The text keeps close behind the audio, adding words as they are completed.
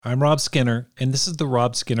I'm Rob Skinner, and this is the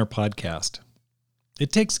Rob Skinner Podcast.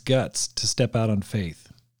 It takes guts to step out on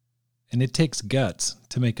faith, and it takes guts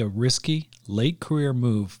to make a risky, late career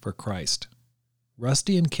move for Christ.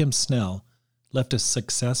 Rusty and Kim Snell left a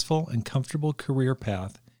successful and comfortable career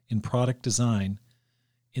path in product design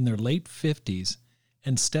in their late 50s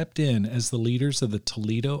and stepped in as the leaders of the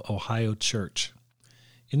Toledo, Ohio church.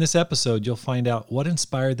 In this episode, you'll find out what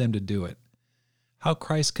inspired them to do it, how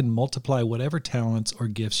Christ can multiply whatever talents or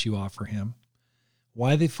gifts you offer him,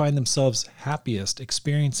 why they find themselves happiest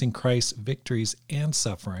experiencing Christ's victories and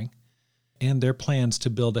suffering, and their plans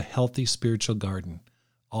to build a healthy spiritual garden.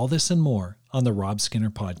 All this and more on the Rob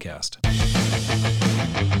Skinner Podcast.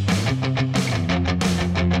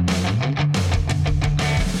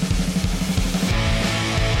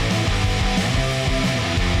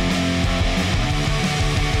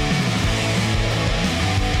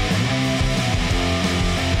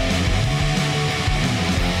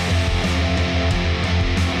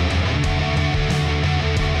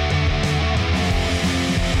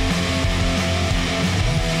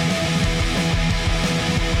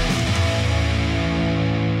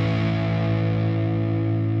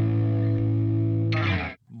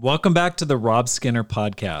 Welcome back to the Rob Skinner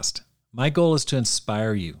Podcast. My goal is to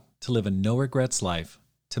inspire you to live a no-regrets life,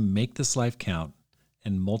 to make this life count,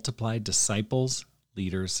 and multiply disciples,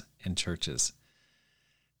 leaders, and churches.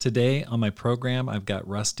 Today on my program, I've got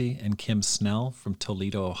Rusty and Kim Snell from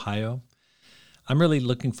Toledo, Ohio. I'm really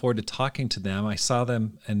looking forward to talking to them. I saw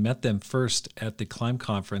them and met them first at the Climb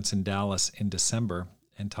Conference in Dallas in December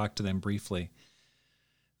and talked to them briefly.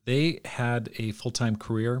 They had a full-time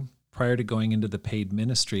career prior to going into the paid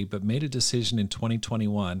ministry, but made a decision in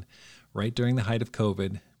 2021, right during the height of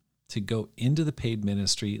COVID, to go into the paid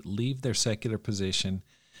ministry, leave their secular position,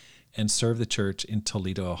 and serve the church in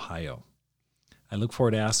Toledo, Ohio. I look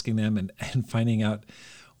forward to asking them and finding out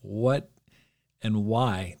what and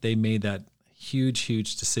why they made that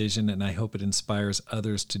huge decision, and I hope it inspires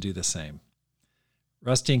others to do the same.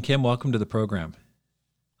 Rusty and Kim, welcome to the program.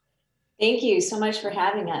 Thank you so much for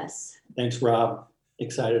having us. Thanks, Rob.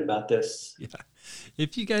 Excited about this. Yeah.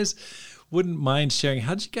 If you guys wouldn't mind sharing,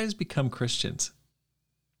 how did you guys become Christians?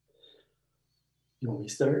 You want me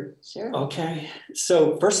to start? Sure. Okay.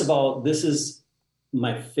 So first of all, this is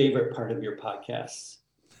my favorite part of your podcast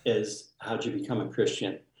is how'd you become a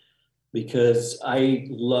Christian? Because I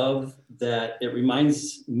love that it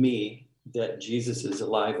reminds me that Jesus is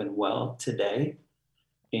alive and well today.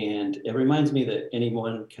 And it reminds me that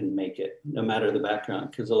anyone can make it, no matter the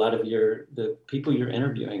background, because a lot of the people you're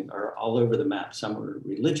interviewing are all over the map. Some are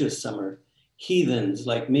religious, some are heathens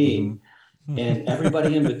like me, and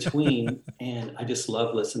everybody in between. And I just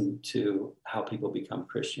love listening to how people become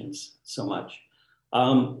Christians so much.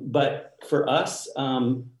 But for us,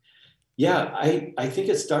 I think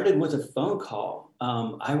it started with a phone call.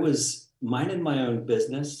 I was minding my own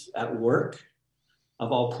business at work.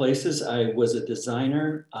 Of all places, I was a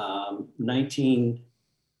designer,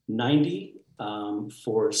 1990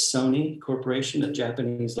 for Sony Corporation, a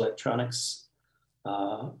Japanese electronics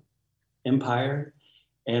empire.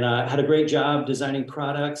 And I had a great job designing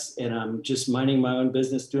products, and I'm just minding my own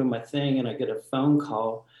business, doing my thing, and I get a phone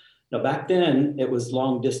call. Now, back then, it was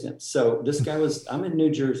long distance. So this guy I'm in New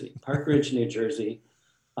Jersey, Park Ridge, New Jersey,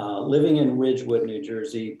 living in Ridgewood, New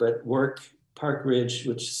Jersey, but work Park Ridge,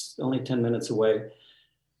 which is only 10 minutes away.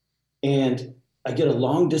 And I get a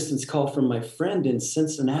long distance call from my friend in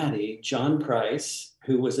Cincinnati, John Price,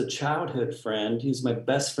 who was a childhood friend. He was my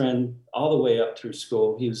best friend all the way up through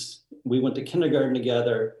school. We went to kindergarten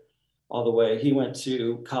together all the way. He went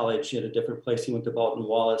to college at a different place. He went to Baldwin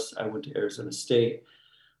Wallace. I went to Arizona State.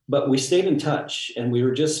 But we stayed in touch, and we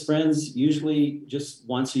were just friends, usually just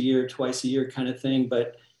once a year, twice a year kind of thing.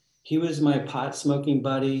 But he was my pot smoking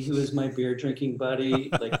buddy. He was my beer drinking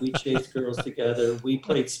buddy. Like, we chased girls together. We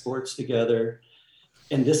played sports together.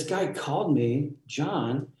 And this guy called me,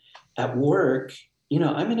 John, at work. You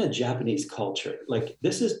know, I'm in a Japanese culture. Like,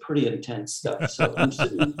 this is pretty intense stuff. So I'm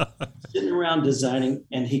sitting around designing,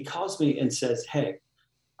 and he calls me and says, "Hey,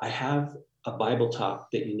 I have a Bible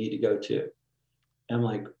talk that you need to go to." And I'm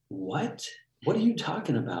like, "What? What are you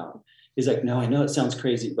talking about?" He's like, "No, I know it sounds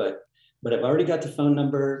crazy, but I've already got the phone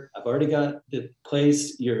number. I've already got the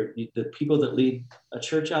place. The people that lead a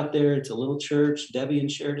church out there. It's a little church, Debbie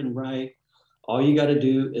and Sheridan Wright. All you got to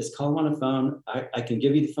do is call them on a phone. I can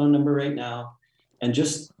give you the phone number right now, and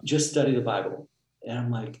just study the Bible." And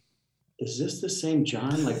I'm like, "Is this the same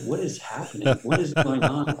John? Like, what is happening? What is going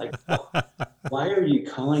on? Like, why are you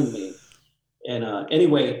calling me?" And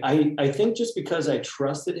anyway, I think just because I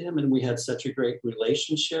trusted him and we had such a great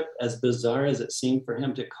relationship, as bizarre as it seemed for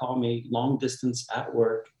him to call me long distance at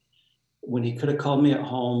work, when he could have called me at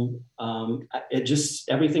home, it just,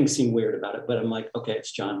 everything seemed weird about it. But I'm like, okay,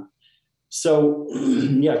 it's John. So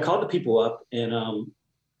yeah, I called the people up and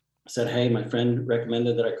said, hey, my friend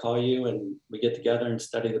recommended that I call you and we get together and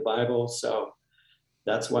study the Bible. So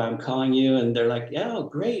that's why I'm calling you. And they're like, yeah, oh,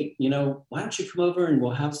 great. Why don't you come over and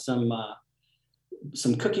we'll have some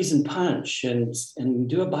cookies and punch and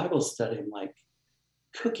do a Bible study. I'm like,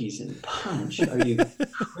 cookies and punch? Are you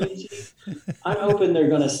crazy? I'm hoping they're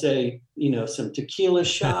going to say, some tequila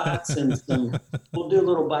shots and we'll do a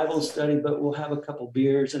little Bible study, but we'll have a couple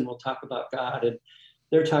beers and we'll talk about God. And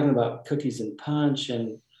they're talking about cookies and punch.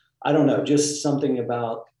 And I don't know, just something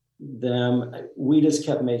about them. We just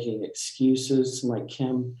kept making excuses. I'm like,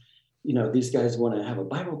 Kim, these guys want to have a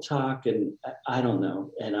Bible talk and I don't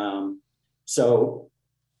know. And so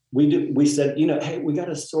we said, hey, we got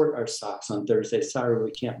to sort our socks on Thursday. Sorry,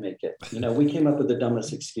 we can't make it. We came up with the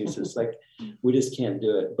dumbest excuses. Like, we just can't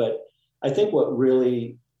do it. But I think what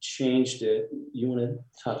really changed it, you want to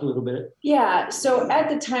talk a little bit? Yeah. So at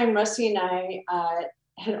the time, Rusty and I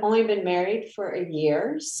had only been married for a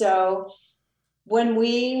year. So when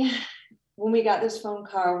we got this phone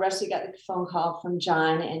call, Rusty got the phone call from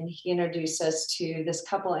John, and he introduced us to this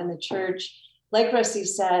couple in the church. Like Rusty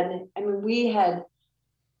said, I mean, we had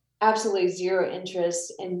absolutely zero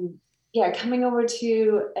interest in coming over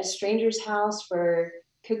to a stranger's house for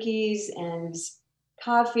cookies and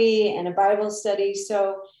coffee and a Bible study.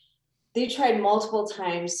 So they tried multiple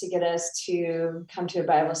times to get us to come to a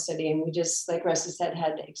Bible study, and we just, like Rusty said,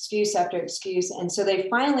 had excuse after excuse. And so they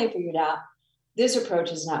finally figured out this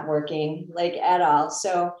approach is not working, like, at all.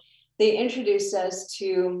 So they introduced us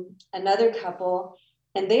to another couple,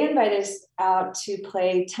 and they invited us out to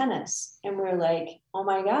play tennis. And we're like, oh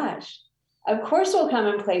my gosh, of course we'll come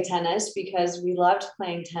and play tennis, because we loved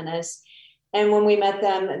playing tennis. And when we met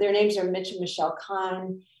them, their names are Mitch and Michelle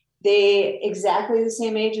Kahn. They exactly the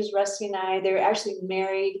same age as Rusty and I. They were actually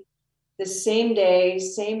married the same day,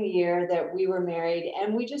 same year that we were married.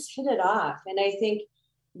 And we just hit it off. And I think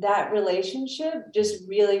that relationship just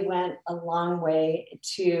really went a long way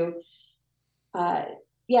to,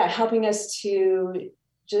 helping us to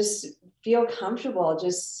just feel comfortable,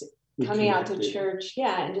 just coming out to church,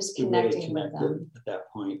 and just connecting with them at that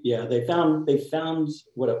point. Yeah, they found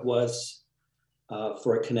what it was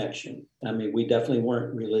for a connection. I mean, we definitely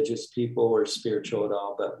weren't religious people or spiritual at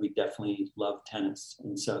all, but we definitely loved tennis,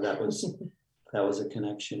 and so that was a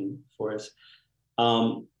connection for us.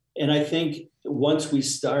 And I think once we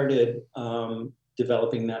started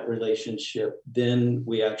developing that relationship, then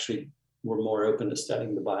we actually were more open to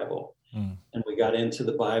studying the Bible. And we got into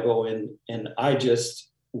the Bible, and I just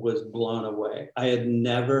was blown away. I had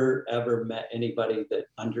never, ever met anybody that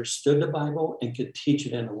understood the Bible and could teach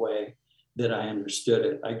it in a way that I understood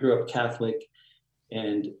it. I grew up Catholic,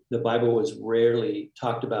 and the Bible was rarely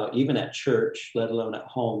talked about, even at church, let alone at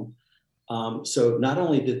home. So not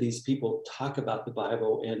only did these people talk about the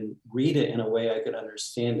Bible and read it in a way I could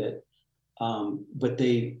understand it, but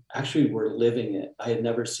they actually were living it. I had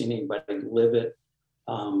never seen anybody live it.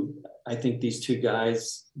 I think these two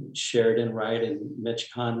guys, Sheridan Wright and Mitch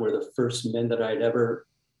Kahn, were the first men that I'd ever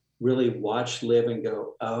really watched live and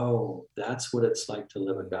go, oh, that's what it's like to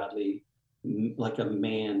live a godly, like a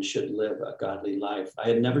man should live a godly life. I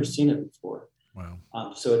had never seen it before.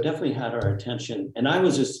 Wow. So it definitely had our attention, and I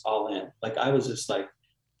was just all in. Like, I was just like,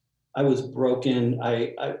 I was broken.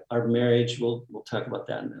 Our marriage, we'll talk about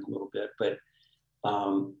that in a little bit, but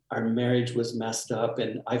our marriage was messed up,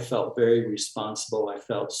 and I felt very responsible. I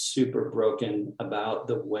felt super broken about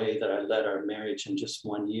the way that I let our marriage in just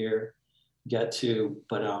 1 year get to.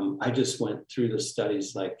 But I just went through the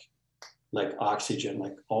studies like oxygen,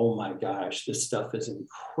 like, oh my gosh, this stuff is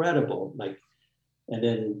incredible. Like, and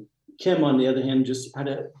then Kim, on the other hand, just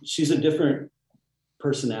she's a different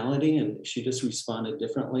personality, and she just responded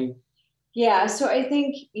differently. Yeah. So I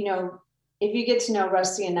think, if you get to know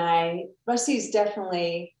Rusty and I, Rusty's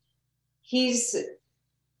definitely, he's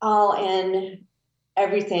all in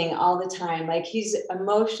everything all the time. Like, he's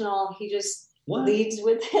emotional. He just leads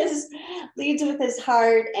with his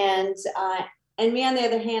heart. And me, on the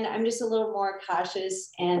other hand, I'm just a little more cautious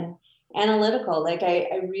and analytical. Like,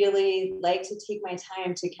 I really like to take my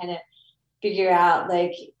time to kind of figure out,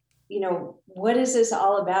 like, what is this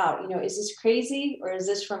all about? Is this crazy, or is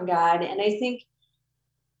this from God? And I think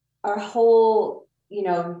our whole,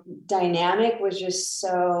 dynamic was just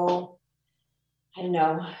so, I don't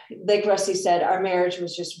know, like Rusty said, our marriage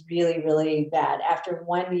was just really, really bad. After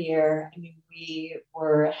 1 year, I mean, we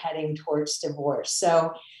were heading towards divorce.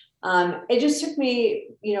 So it just took me,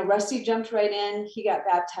 Rusty jumped right in, he got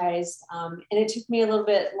baptized. And it took me a little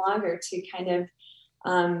bit longer to kind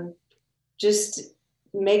of just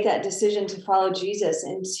make that decision to follow Jesus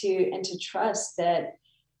and to trust that,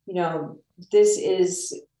 this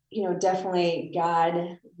is, definitely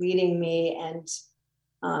God leading me and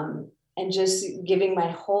just giving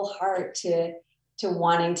my whole heart to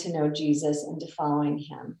wanting to know Jesus and to following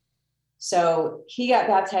him. So he got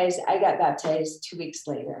baptized. I got baptized 2 weeks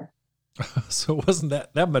later. So it wasn't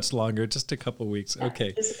that much longer, just a couple of weeks. Yeah,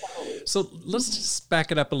 okay. just a couple of weeks. So let's just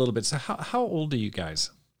back it up a little bit. So how old are you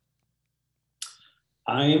guys?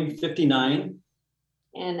 I am 59.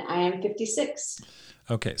 And I am 56.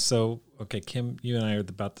 Okay. So, Kim, you and I are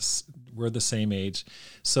we're the same age.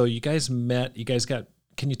 So you guys met,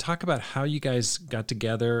 can you talk about how you guys got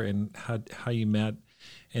together and how you met,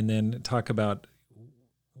 and then talk about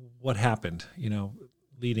what happened,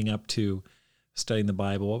 leading up to studying the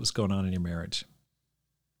Bible? What was going on in your marriage?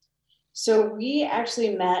 So we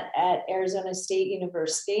actually met at Arizona State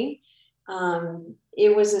University.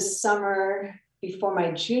 It was a summer before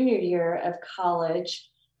my junior year of college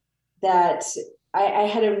that I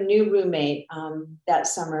had a new roommate that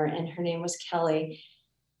summer, and her name was Kelly.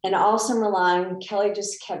 And all summer long, Kelly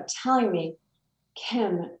just kept telling me,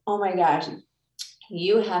 Kim, oh my gosh,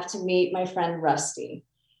 you have to meet my friend Rusty.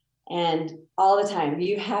 And all the time,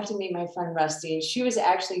 you have to meet my friend Rusty. She was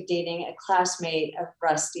actually dating a classmate of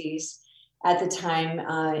Rusty's at the time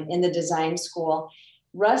in the design school.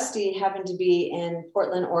 Rusty happened to be in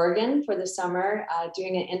Portland, Oregon for the summer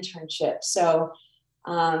doing an internship. So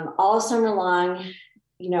all summer long,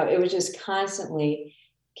 it was just constantly,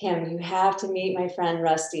 Kim, you have to meet my friend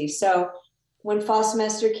Rusty. So when fall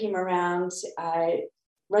semester came around,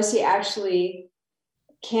 Rusty actually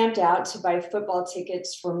camped out to buy football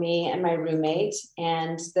tickets for me and my roommate.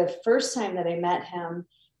 And the first time that I met him,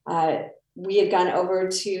 we had gone over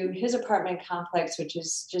to his apartment complex, which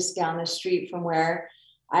is just down the street from where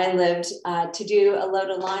I lived, to do a load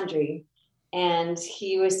of laundry. And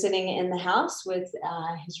he was sitting in the house with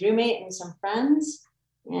his roommate and some friends.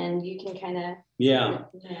 And you can kind of... Yeah.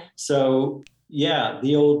 So,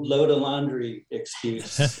 the old load of laundry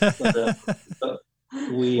excuse.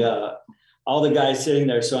 All the guys sitting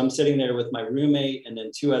there. So I'm sitting there with my roommate and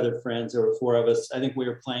then 2 other friends. There were 4 of us. I think we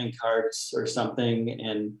were playing cards or something.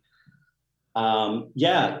 And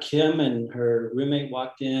Kim and her roommate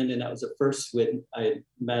walked in, and that was the first when I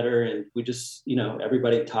met her, and we just,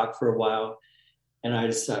 everybody talked for a while. And I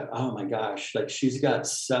just thought, oh my gosh, like she's got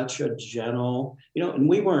such a gentle, and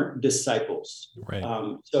we weren't disciples. Right.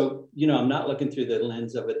 So, I'm not looking through the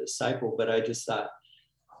lens of a disciple, but I just thought,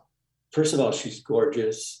 first of all, she's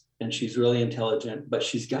gorgeous and she's really intelligent, but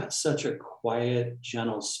she's got such a quiet,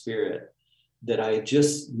 gentle spirit that I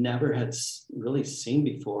just never had really seen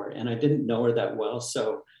before. And I didn't know her that well.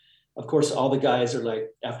 So of course, all the guys are like,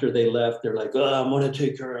 after they left, they're like, oh, I'm going to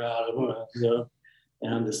take her out.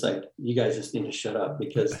 And I'm just like, you guys just need to shut up,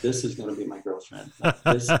 because this is going to be my girlfriend. Like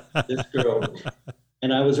this girl.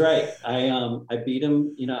 And I was right. I beat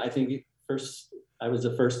him. I think I was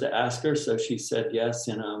the first to ask her. So she said yes.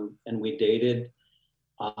 And we dated.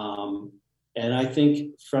 And I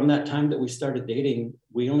think from that time that we started dating,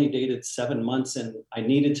 we only dated 7 months, and I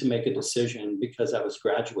needed to make a decision because I was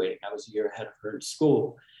graduating. I was a year ahead of her in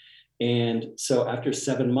school. And so after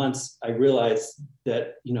 7 months, I realized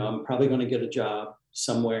that, I'm probably going to get a job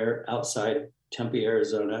somewhere outside Tempe,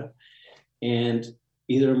 Arizona. And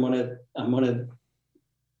either I'm going to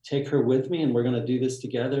take her with me and we're going to do this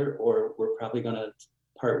together, or we're probably going to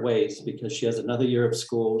part ways, because she has another year of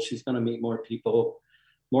school. She's going to meet more people,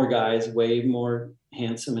 more guys, way more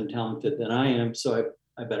handsome and talented than I am. So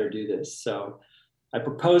I better do this. So I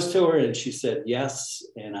proposed to her and she said yes.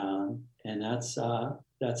 And that's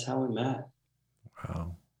how we met.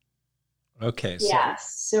 Wow. Okay.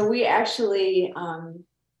 So we actually,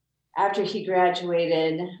 after he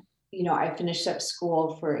graduated, I finished up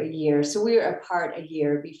school for a year. So we were apart a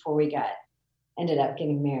year before we ended up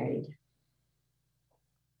getting married.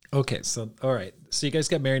 Okay. So, all right. So you guys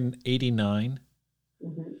got married in 89.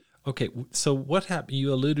 Mm-hmm. Okay. So what happened?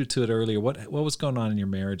 You alluded to it earlier. What was going on in your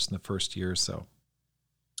marriage in the first year or so?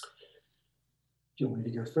 Do you want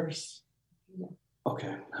me to go first? Yeah.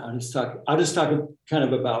 Okay. I'll just talk kind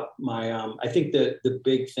of about my, I think the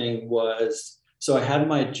big thing was, so I had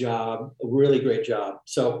my job, a really great job.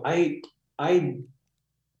 So I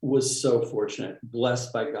was so fortunate,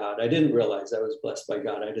 blessed by God. I didn't realize I was blessed by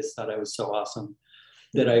God. I just thought I was so awesome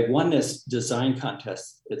that I won this design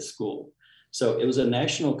contest at school. So it was a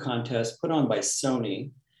national contest put on by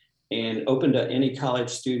Sony. and open to any college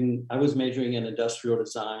student. I was majoring in industrial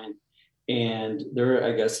design, and there were,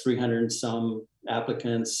 I guess, 300 and some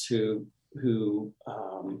applicants who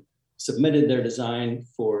submitted their design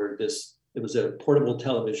for this. It was a portable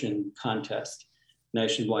television contest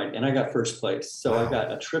nationwide, and I got first place. So Wow. I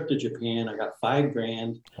got a trip to Japan. I got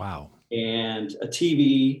 $5,000. Wow. And a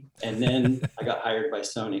TV, and then I got hired by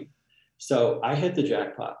Sony. So I hit the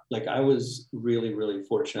jackpot. Like, I was really, really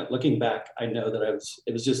fortunate. Looking back, I know that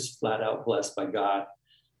it was just flat out blessed by God.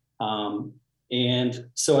 And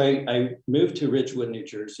so I moved to Ridgewood, New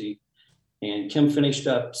Jersey, and Kim finished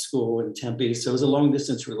up school in Tempe. So it was a long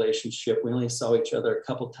distance relationship. We only saw each other a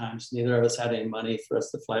couple of times. Neither of us had any money for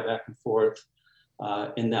us to fly back and forth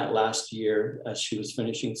in that last year as she was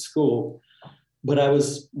finishing school. But I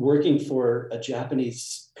was working for a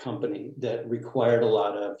Japanese company that required a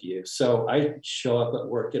lot of you. So I show up at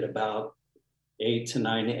work at about 8 to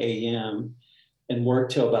 9 a.m. and work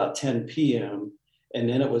till about 10 p.m. And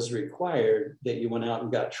then it was required that you went out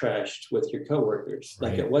and got trashed with your coworkers. Right.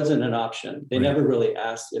 Like, it wasn't an option. They Right. never really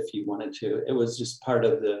asked if you wanted to. It was just part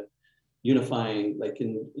of the unifying, like,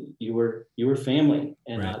 you were family.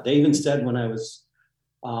 And Right. they even said when I was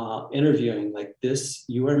interviewing, like, this,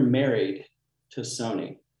 you are married to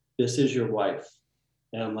Sony. This is your wife.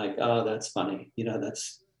 And I'm like, oh, that's funny. You know,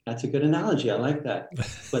 that's a good analogy. I like that.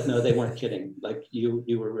 But no, they weren't kidding. Like, you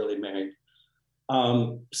were really married.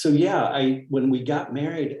 So yeah, when we got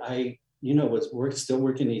married, I was still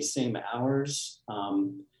working these same hours.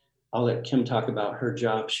 I'll let Kim talk about her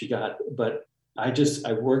job she got, but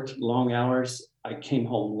I worked long hours. I came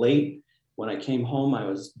home late. When I came home, I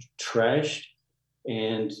was trashed,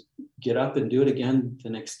 and get up and do it again the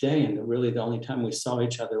next day. And really the only time we saw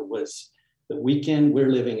each other was the weekend.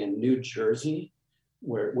 We're living in New Jersey.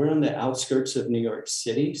 We're on the outskirts of New York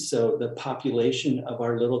City. So the population of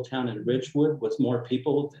our little town in Ridgewood was more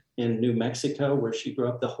people in New Mexico, where she grew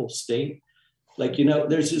up, the whole state. Like,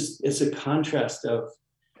 it's a contrast of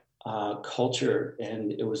culture.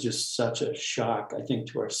 And it was just such a shock, I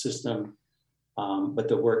think, to our system. But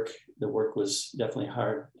the work was definitely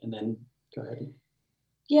hard. And then go ahead.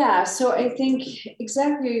 Yeah, so I think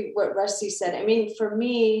exactly what Rusty said. I mean, for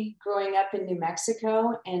me, growing up in New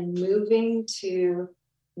Mexico and moving to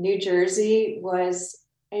New Jersey was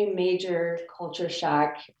a major culture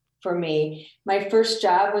shock for me. My first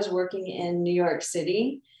job was working in New York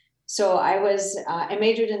City. So I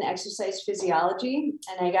majored in exercise physiology,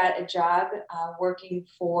 and I got a job working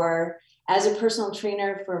as a personal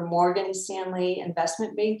trainer for Morgan Stanley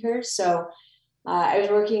investment bankers. So I was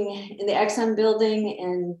working in the Exxon building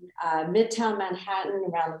in Midtown Manhattan,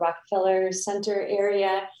 around the Rockefeller Center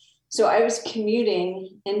area. So I was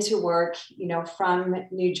commuting into work, from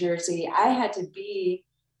New Jersey. I had to be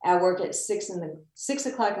at work at 6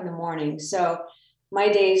 o'clock in the morning. So my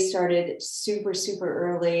days started super, super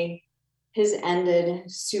early. His ended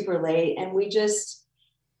super late.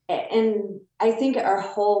 And I think our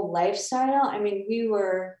whole lifestyle, I mean, we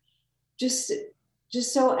were just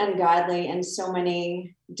so ungodly in so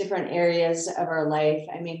many different areas of our life.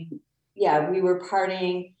 I mean, yeah, we were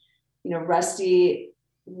partying, Rusty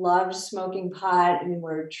loved smoking pot, and we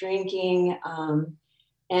were drinking.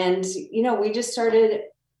 And we just started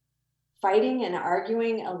fighting and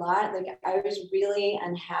arguing a lot. Like, I was really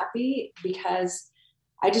unhappy because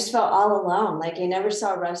I just felt all alone. Like, I never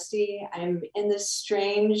saw Rusty. I'm in this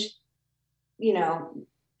strange,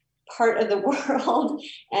 part of the world.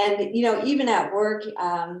 And, even at work,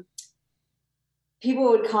 people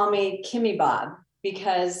would call me Kimmy Bob,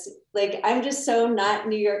 because, like, I'm just so not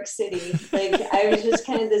New York City. Like, I was just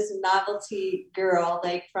kind of this novelty girl,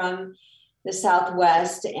 like, from the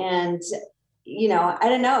Southwest. And, I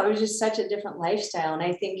don't know, it was just such a different lifestyle. And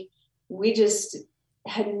I think we just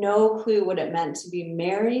had no clue what it meant to be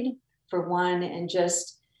married, for one, and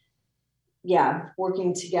just,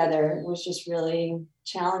 working together was just really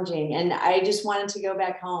challenging. And I just wanted to go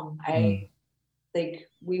back home.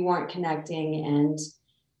 We weren't connecting. And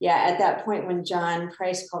at that point, when John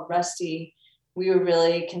Price called Rusty, we were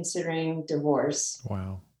really considering divorce.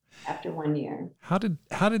 Wow. After 1 year. How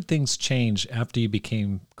did things change after you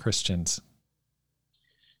became Christians?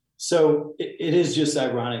 So it is just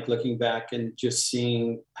ironic looking back and just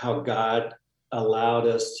seeing how God allowed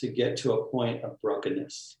us to get to a point of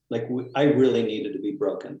brokenness. Like, I really needed to be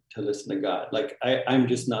broken to listen to God. Like, I'm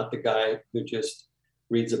just not the guy who just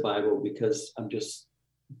reads the Bible because I'm just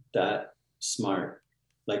that smart.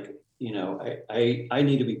 Like, I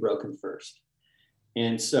need to be broken first.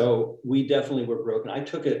 And so we definitely were broken.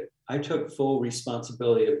 I took full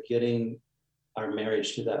responsibility of getting our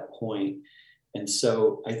marriage to that point. And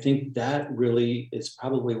so I think that really is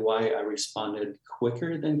probably why I responded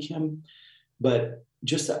quicker than Kim. But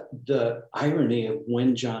just the irony of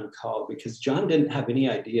when John called, because John didn't have any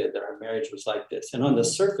idea that our marriage was like this. And on the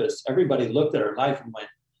surface, everybody looked at our life and went,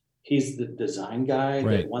 he's the design guy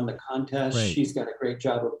that won the contest. Right. She's got a great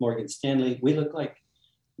job with Morgan Stanley. We look like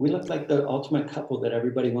the ultimate couple that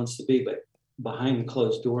everybody wants to be, but behind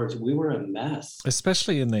closed doors, we were a mess.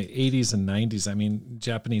 Especially in the 80s and 90s. I mean,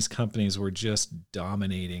 Japanese companies were just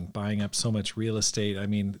dominating, buying up so much real estate. I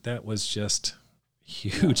mean, that was just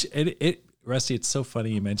huge. Yeah. Rusty, it's so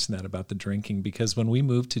funny you mentioned that about the drinking, because when we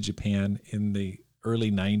moved to Japan in the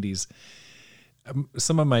early 90s,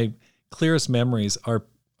 some of my clearest memories are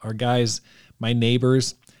guys, my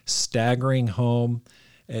neighbors, staggering home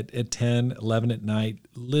at 10, 11 at night,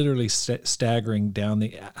 literally staggering down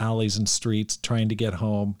the alleys and streets trying to get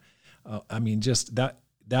home. I mean, just that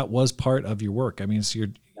was part of your work. I mean, so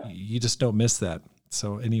you just don't miss that.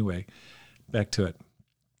 So anyway, back to it.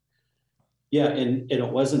 Yeah, and it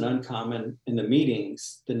wasn't uncommon in the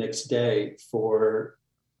meetings the next day for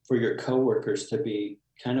your coworkers to be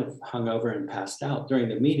kind of hungover and passed out during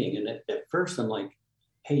the meeting. And at first I'm like,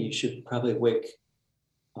 hey, you should probably wake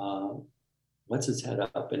what's his head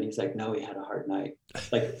up? And he's like, no, he had a hard night.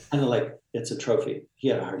 Like, kind of like it's a trophy. He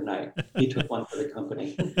had a hard night. He took one for the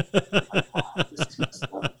company. Like, wow, this is messed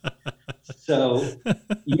up. So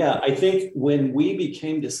yeah, I think when we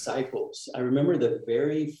became disciples, I remember the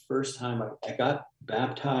very first time I got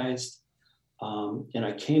baptized, and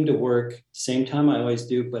I came to work, same time I always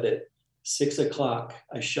do, but at 6 o'clock,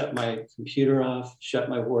 I shut my computer off, shut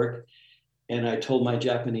my work. And I told my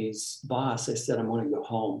Japanese boss, I said, I'm going to go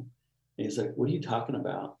home. And he's like, what are you talking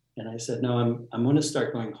about? And I said, no, I'm going to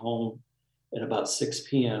start going home at about 6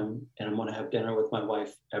 p.m. and I'm going to have dinner with my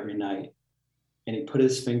wife every night. And he put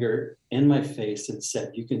his finger in my face and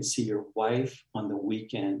said, you can see your wife on the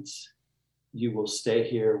weekends. You will stay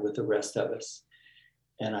here with the rest of us.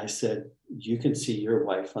 And I said, you can see your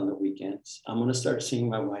wife on the weekends. I'm going to start seeing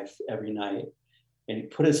my wife every night. And he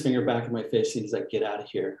put his finger back in my face and he's like, get out of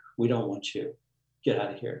here. We don't want you. Get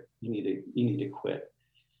out of here. You need to quit.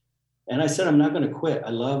 And I said, I'm not going to quit. I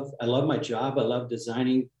love my job. I love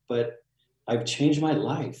designing, but I've changed my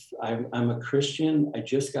life. I'm a Christian. I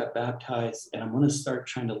just got baptized and I'm going to start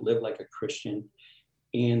trying to live like a Christian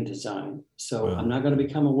and design. So wow. I'm not going to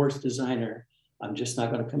become a worse designer. I'm just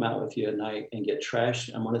not going to come out with you at night and get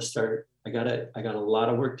trashed. I'm going to start, I got a lot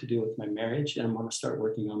of work to do with my marriage and I'm going to start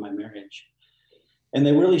working on my marriage. And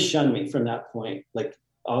they really shunned me from that point. Like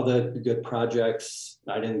all the good projects,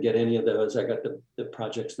 I didn't get any of those. I got the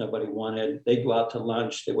projects nobody wanted. They'd go out to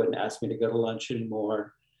lunch. They wouldn't ask me to go to lunch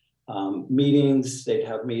anymore. Meetings, they'd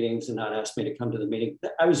have meetings and not ask me to come to the meeting.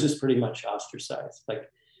 I was just pretty much ostracized.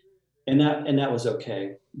 And that was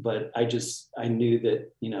okay. But I knew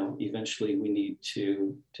that, eventually we need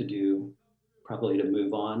to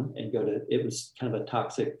move on and it was kind of a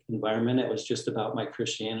toxic environment. It was just about my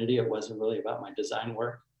Christianity. It wasn't really about my design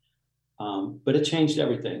work. But it changed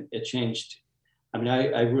everything. It changed. I mean,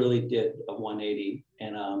 I really did a 180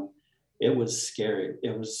 and it was scary.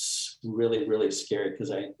 It was really, really scary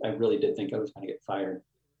because I really did think I was going to get fired,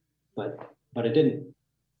 but I didn't.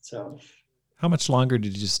 So. How much longer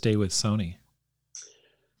did you stay with Sony?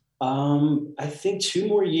 I think 2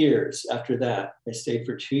 more years after that. I stayed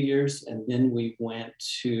for 2 years and then we went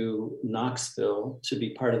to Knoxville to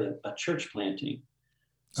be part of a church planting.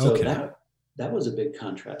 So okay. that was a big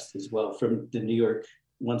contrast as well from the New York,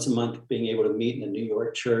 once a month being able to meet in the New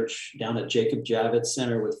York church down at Jacob Javits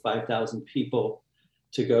Center with 5,000 people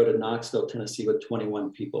to go to Knoxville, Tennessee with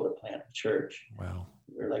 21 people to plant a church. Wow.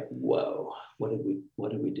 We're like, whoa, what did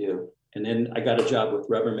we do? And then I got a job with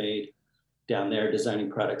Rubbermaid down there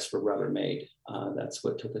designing products for Rubbermaid. That's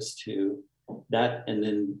what took us to that. And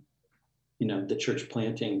then, the church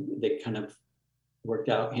planting, they kind of worked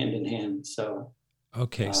out hand in hand. So.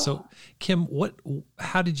 Okay. So Kim,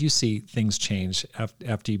 how did you see things change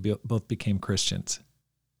after you both became Christians?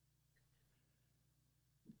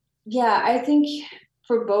 Yeah, I think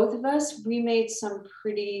for both of us, we made some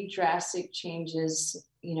pretty drastic changes,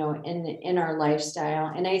 in our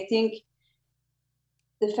lifestyle. And I think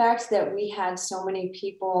the fact that we had so many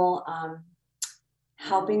people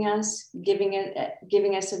helping us, giving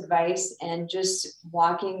us advice and just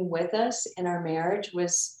walking with us in our marriage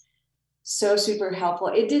was so super helpful.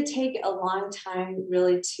 It did take a long time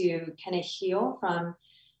really to kind of heal from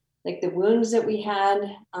like the wounds that we had,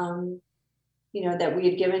 that we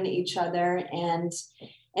had given each other. And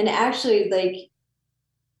actually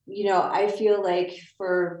I feel like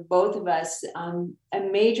for both of us, a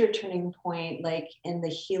major turning point, like in the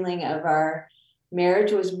healing of our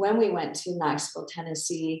marriage was when we went to Knoxville,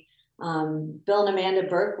 Tennessee. Bill and Amanda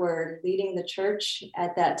Burke were leading the church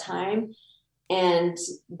at that time, and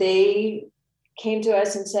they came to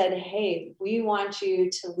us and said, hey, we want you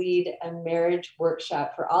to lead a marriage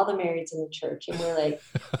workshop for all the marrieds in the church. And we're like,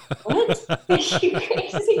 what? Are you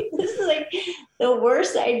crazy? This is like the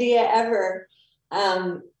worst idea ever.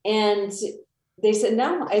 And they said,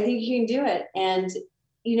 no, I think you can do it. And,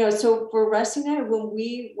 you know, so for Rusty and I, when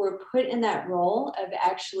we were put in that role of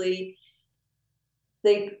actually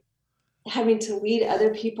like having to lead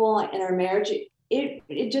other people in our marriage,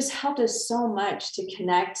 it just helped us so much to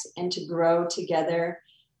connect and to grow together,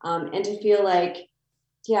 and to feel like,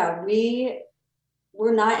 yeah,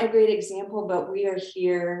 we're not a great example, but we are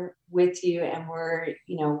here with you, and we're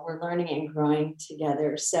learning and growing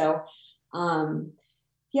together. So,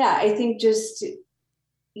 yeah, I think just,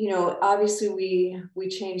 you know, obviously we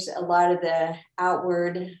changed a lot of the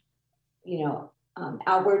outward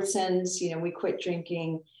sins. You know, we quit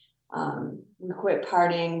drinking. We quit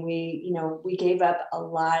partying. We gave up a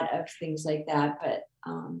lot of things like that. But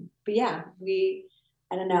yeah,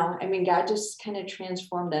 I don't know. I mean, God just kind of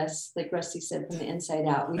transformed us, like Rusty said, from the inside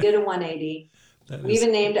out. We did a 180. We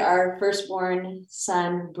even named our firstborn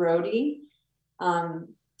son Brody,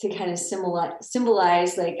 to kind of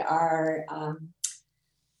symbolize like our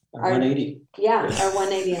 180. Yeah, our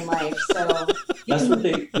 180 in life. So that's what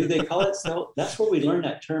they call it. So that's where we learned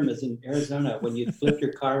that term is in Arizona. When you flip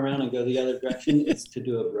your car around and go the other direction, it's to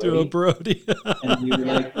do a Brody. Do a Brody. And we were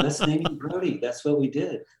like, let's name him Brody. That's what we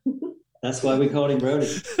did. That's why we called him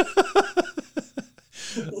Brody.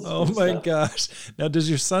 Oh my gosh. Now, does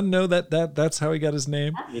your son know that's how he got his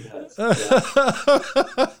name? He does. Yeah.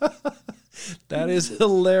 That is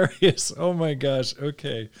hilarious. Oh my gosh.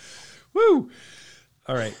 Okay. Woo.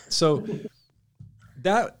 All right. So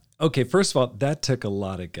first of all, that took a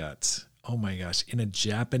lot of guts. Oh my gosh. In a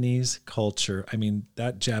Japanese culture, I mean,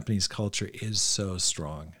 that Japanese culture is so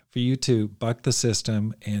strong. For you to buck the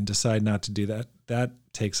system and decide not to do that, that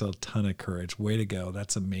takes a ton of courage. Way to go.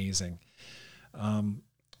 That's amazing.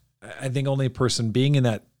 I think only a person being in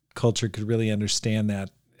that culture could really understand that,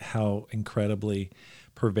 how incredibly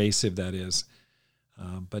pervasive that is.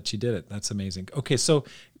 But you did it. That's amazing. Okay. So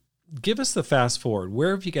give us the fast forward.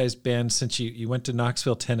 Where have you guys been since you went to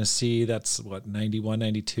Knoxville, Tennessee? That's what, 91,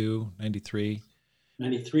 92, 93?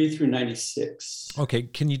 93 through 96. Okay.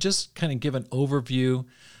 Can you just kind of give an overview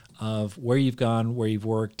of where you've gone, where you've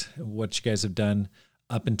worked, what you guys have done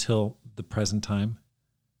up until the present time?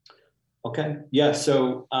 Okay. Yeah.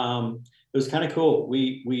 So it was kind of cool.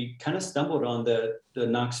 We kind of stumbled on the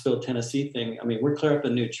Knoxville, Tennessee thing. I mean, we're clear up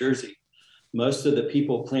in New Jersey. Most of the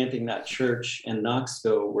people planting that church in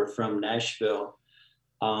Knoxville were from Nashville.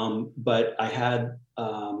 But I had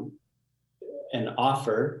an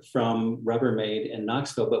offer from Rubbermaid in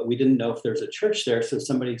Knoxville, but we didn't know if there's a church there. So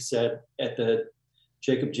somebody said at the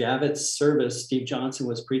Jacob Javits service, Steve Johnson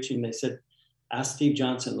was preaching. They said, ask Steve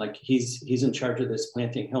Johnson, like he's in charge of this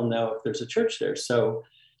planting. He'll know if there's a church there. So,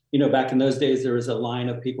 you know, back in those days, there was a line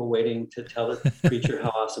of people waiting to tell the preacher how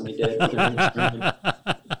awesome he did.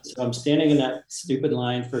 So I'm standing in that stupid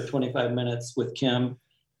line for 25 minutes with Kim,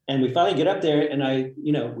 and we finally get up there,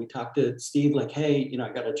 and we talked to Steve like, hey, I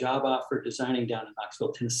got a job offer designing down in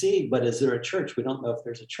Knoxville, Tennessee, but is there a church? We don't know if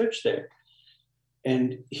there's a church there.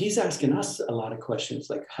 And he's asking us a lot of questions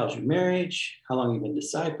like, how's your marriage? How long have you been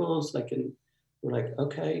disciples? And we're like,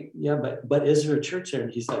 okay, yeah, but is there a church there?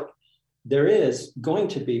 And he's like, there is going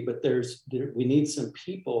to be, but we need some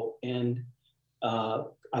people, and I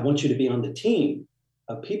want you to be on the team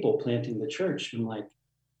of people planting the church. I'm like,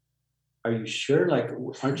 are you sure? Like,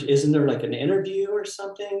 isn't there like an interview or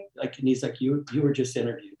something? Like, and he's like, you were just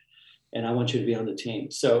interviewed, and I want you to be on the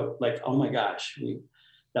team. So like, oh my gosh,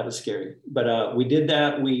 that was scary. But we did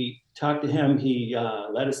that. We talked to him. He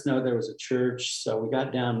let us know there was a church. So we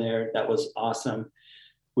got down there. That was awesome.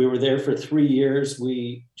 We were there for 3 years.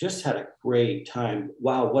 We just had a great time.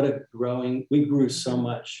 Wow, we grew so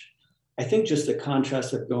much. I think just the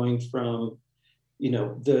contrast of going from,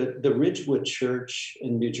 the Ridgewood Church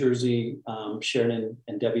in New Jersey, Sharon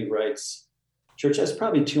and Debbie Wright's church has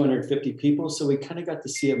probably 250 people. So we kind of got to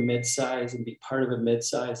see a mid-size and be part of a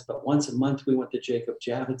mid-size. But once a month, we went to Jacob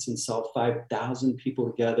Javits and saw 5,000 people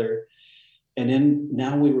together. And then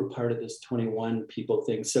now we were part of this 21 people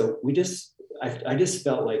thing. So I just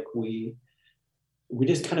felt like we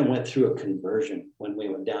just kind of went through a conversion when we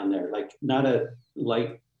went down there, like not a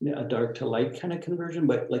dark to light kind of conversion,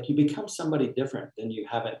 but like you become somebody different than you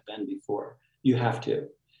haven't been before. You have to.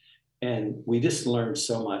 And we just learned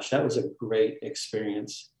so much. That was a great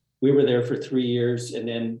experience. We were there for 3 years. And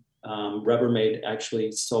then Rubbermaid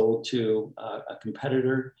actually sold to a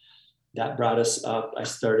competitor. That brought us up. I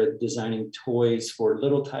started designing toys for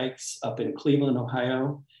Little Tykes up in Cleveland,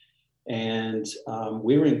 Ohio. And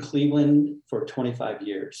we were in Cleveland for 25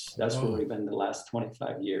 years. That's where we've been the last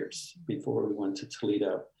 25 years before we went to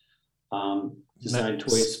Toledo. Designed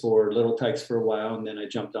toys for Little Tykes for a while. And then I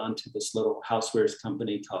jumped onto this little housewares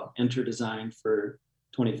company called Enter Design for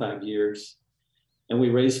 25 years. And we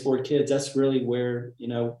raised 4 kids. That's really where,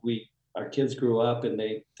 our kids grew up, and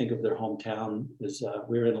they think of their hometown as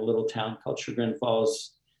we were in a little town called Chagrin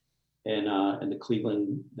Falls in the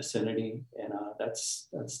Cleveland vicinity. And that's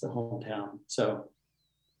the hometown. So.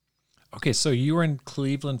 Okay. So you were in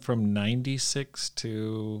Cleveland from 96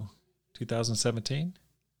 to 2017?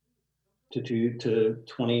 To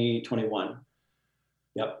 2021.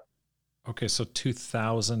 Yep. Okay. So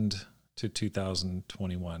 2000 to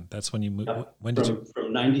 2021. That's when you moved. Yep. When did you?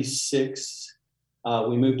 From 96.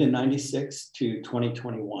 We moved in 96 to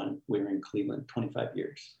 2021. We were in Cleveland 25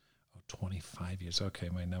 years. 25 years. Okay.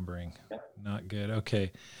 My numbering, Yep. Not good.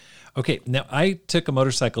 Okay. Now I took a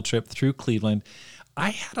motorcycle trip through Cleveland.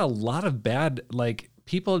 I had a lot of bad,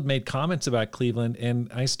 people had made comments about Cleveland, and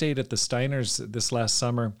I stayed at the Steiners this last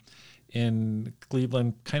summer in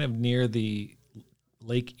Cleveland, kind of near the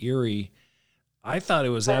Lake Erie. I thought it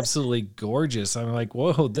was absolutely gorgeous. I'm like,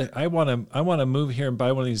 whoa, I want to move here and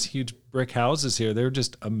buy one of these huge brick houses here. They're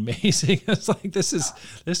just amazing. It's like, this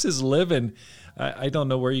is living. I don't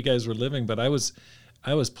know where you guys were living, but I was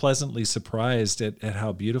pleasantly surprised at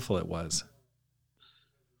how beautiful it was.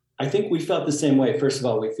 I think we felt the same way. First of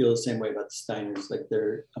all, we feel the same way about the Steiners.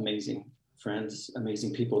 They're amazing friends,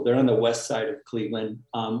 amazing people. They're on the west side of Cleveland,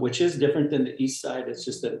 which is different than the east side. It's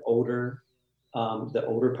just the older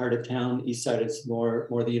part of town. East side is more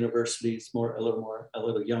the universities, a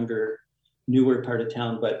little younger, newer part of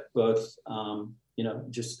town. But both, I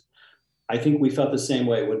think we felt the same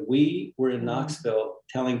way when we were in Knoxville,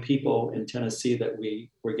 telling people in Tennessee that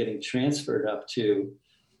we were getting transferred up to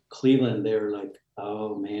Cleveland. They were like,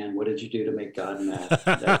 "Oh man, what did you do to make God mad?"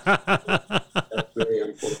 That's very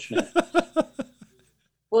unfortunate.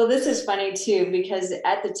 Well, this is funny too, because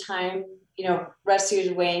at the time, Rusty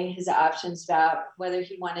was weighing his options about whether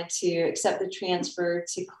he wanted to accept the transfer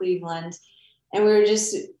to Cleveland. And we were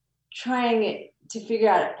just trying to figure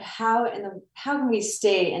out how can we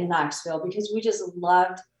stay in Knoxville, because we just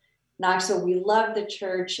loved Knoxville. We loved the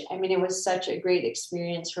church. I mean, it was such a great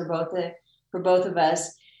experience for both of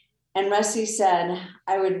us. And Rusty said,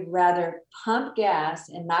 I would rather pump gas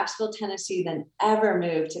in Knoxville, Tennessee than ever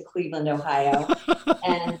move to Cleveland, Ohio.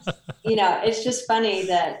 And, it's just funny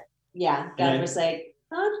that, God was like,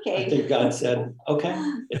 okay. I think God said, okay,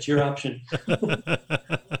 it's your option.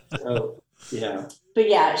 So, yeah.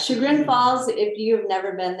 But Chagrin Falls, if you have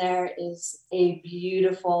never been there, is a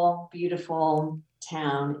beautiful, beautiful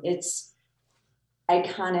town. It's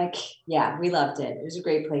iconic. Yeah, we loved it. It was a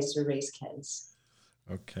great place to raise kids.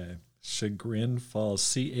 Okay. Chagrin Falls,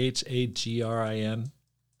 Chagrin.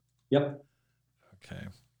 Yep.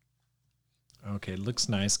 Okay. Looks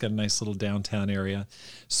nice. Got a nice little downtown area.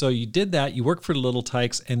 So you did that. You worked for Little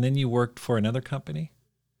Tykes, and then you worked for another company?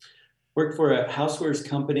 Worked for a housewares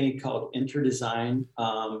company called Enter Design.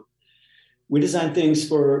 We design things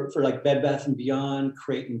for like Bed Bath & Beyond,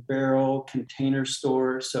 Crate and Barrel, Container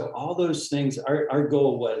Store. So all those things, our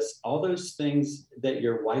goal was all those things that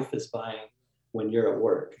your wife is buying when you're at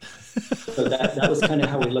work. So that was kind of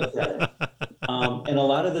how we looked at it. And a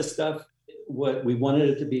lot of the stuff, what we wanted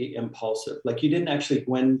it to be impulsive. Like, you didn't actually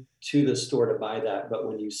go into the store to buy that, but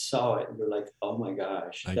when you saw it, you're like, oh my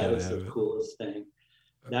gosh, that is the coolest thing.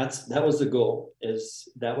 That was the goal.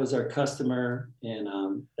 That was our customer, and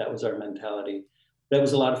that was our mentality. That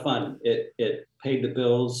was a lot of fun. It paid the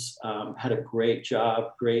bills, had a great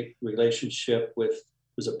job, great relationship with,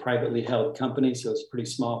 it was a privately held company, so it's a pretty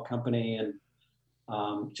small company, and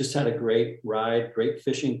just had a great ride, great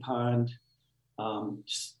fishing pond.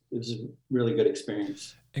 It was a really good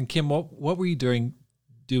experience. And Kim, what were you doing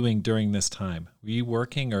during this time? Were you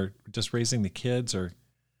working or just raising the kids, or?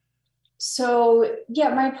 So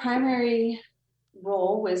my primary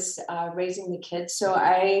role was raising the kids. So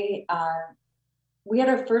we had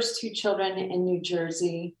our first 2 children in New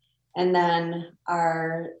Jersey, and then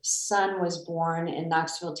our son was born in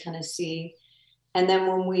Knoxville, Tennessee. And then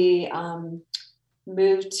when we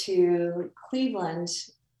moved to Cleveland,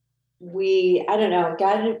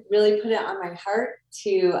 God really put it on my heart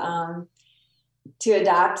to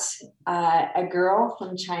adopt a girl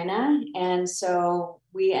from China. And so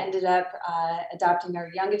we ended up adopting our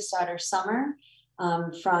youngest daughter, Summer,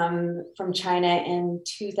 from China in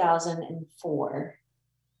 2004.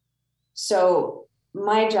 So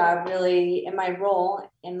my job really, and my role,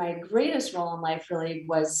 and my greatest role in life really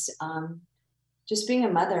was just being a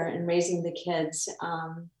mother and raising the kids.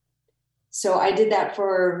 So I did that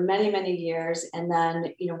for many, many years. And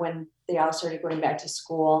then, when they all started going back to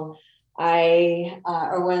school,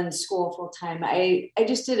 or when in school full time, I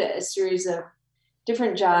just did a series of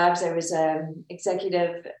different jobs. I was an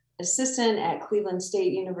executive assistant at Cleveland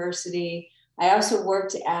State University. I also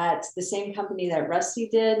worked at the same company that Rusty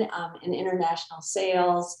did, in international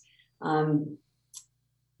sales. The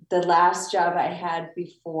last job I had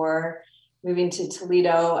before moving to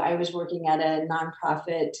Toledo, I was working at a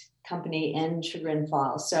nonprofit company in Chagrin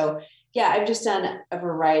Falls. So yeah, I've just done a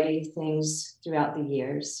variety of things throughout the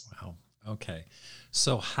years. Wow. Okay.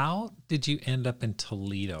 So how did you end up in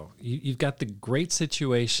Toledo? You've got the great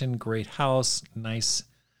situation, great house, nice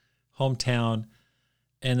hometown.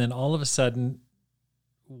 And then all of a sudden,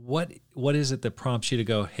 what is it that prompts you to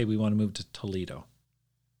go, hey, we want to move to Toledo?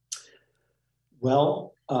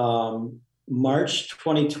 Well, March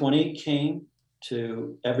 2020 came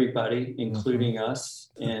to everybody, including us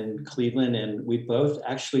in Cleveland, and we both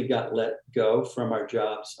actually got let go from our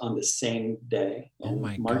jobs on the same day. Oh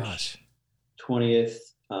my gosh. 20th,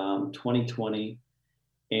 2020.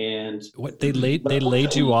 And what they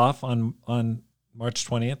laid you off on March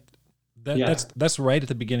 20th? That's right at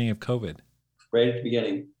the beginning of COVID. Right at the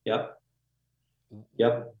beginning. Yep.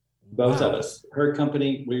 Both of us. Her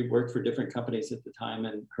company, we worked for different companies at the time,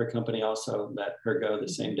 and her company also let her go the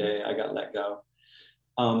same day I got let go.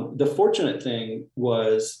 The fortunate thing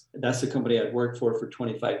was that's the company I'd worked for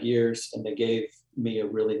 25 years, and they gave me a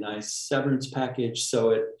really nice severance package.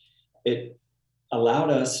 So it allowed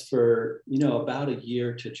us for, about a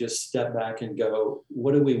year to just step back and go,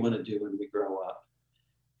 what do we want to do when we grow up?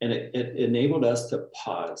 And it enabled us to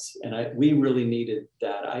pause. And we really needed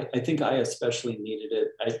that. I think I especially needed it.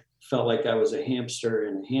 I felt like I was a hamster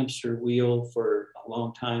in a hamster wheel for a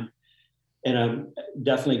long time. And I'm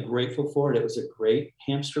definitely grateful for it. It was a great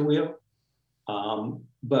hamster wheel.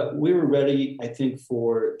 But we were ready, I think,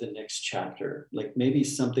 for the next chapter, like maybe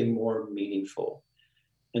something more meaningful.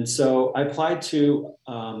 And so I applied to,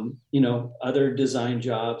 other design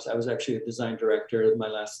jobs. I was actually a design director my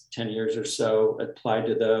last 10 years or so, applied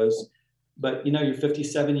to those. But, you're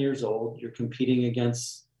 57 years old, you're competing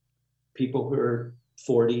against people who are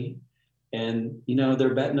 40, and,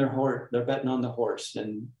 they're betting on the horse.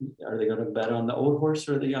 And are they going to bet on the old horse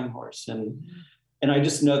or the young horse? And I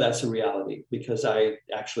just know that's a reality, because I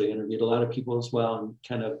actually interviewed a lot of people as well, and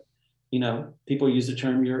kind of, people use the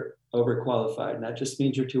term you're overqualified, and that just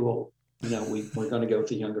means you're too old. We're going to go with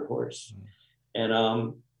the younger horse.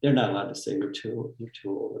 And they're not allowed to say you're too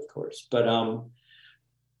old, of course. But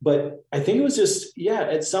I think it was just,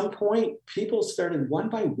 at some point, people started one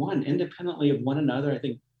by one, independently of one another. I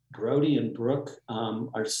think Brody and Brooke,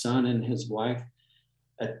 our son and his wife,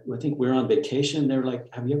 I think we were on vacation. They were like,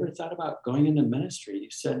 have you ever thought about going into ministry?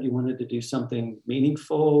 You said you wanted to do something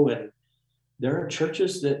meaningful, and there are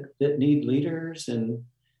churches that need leaders. And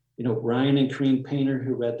Ryan and Kareen Painter,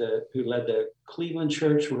 who led the Cleveland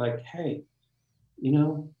church, were like, hey,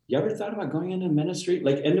 you ever thought about going into ministry,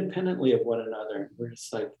 like independently of one another? We're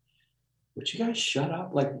just like, would you guys shut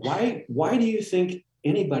up? Like, why do you think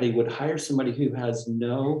anybody would hire somebody who has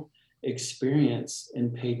no experience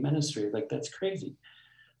in paid ministry? Like, that's crazy.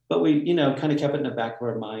 But we, kind of kept it in the back of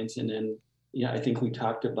our minds. And then, I think we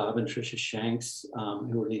talked to Bob and Tricia Shanks,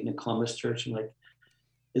 who were leading the Columbus church, and like,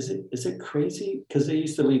 is it crazy? Because they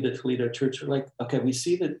used to lead the Toledo church. We're like, okay, we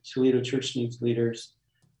see that Toledo church needs leaders.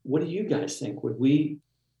 What do you guys think? Would we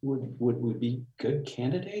be good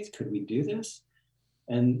candidates? Could we do this?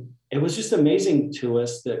 And it was just amazing to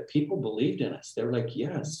us that people believed in us. They were like,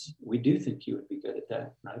 yes, we do think you would be good at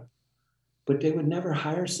that, right? But they would never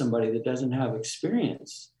hire somebody that doesn't have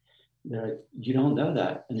experience. They're like, you don't know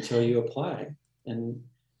that until you apply. And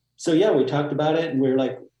so, we talked about it, and we were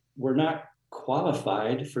like, we're not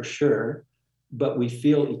qualified for sure, but we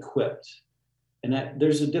feel equipped. And that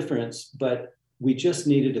there's a difference, but we just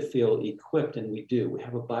needed to feel equipped, and we do. We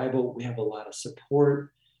have a Bible, we have a lot of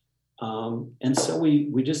support. And so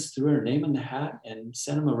we just threw our name in the hat and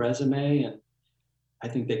sent them a resume, and I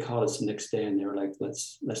think they called us the next day, and they were like,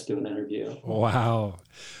 let's do an interview. Wow.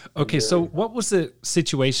 Okay. So what was the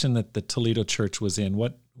situation that the Toledo church was in?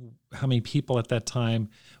 How many people at that time?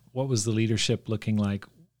 What was the leadership looking like?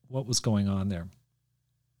 What was going on there?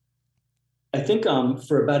 I think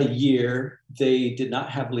for about a year, they did not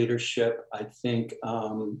have leadership. I think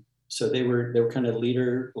so. They were kind of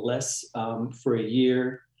leaderless for a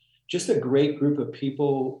year. Just a great group of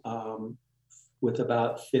people with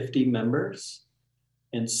about 50 members.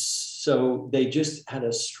 And So they just had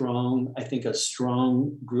a strong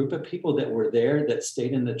group of people that were there that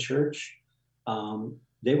stayed in the church.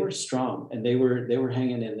 They were strong and they were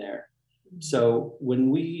hanging in there. So when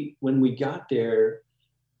we got there,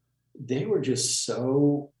 they were just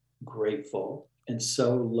so grateful and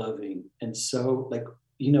so loving and so like,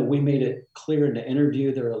 we made it clear in the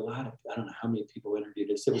interview. There were a lot of, I don't know how many people interviewed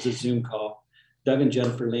us. It was a Zoom call. Doug and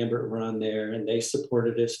Jennifer Lambert were on there and they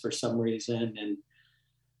supported us for some reason. And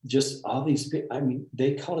just all these people, I mean,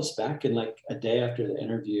 they called us back in like a day after the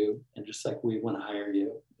interview and just like, we want to hire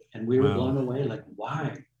you. And we were blown away. Like,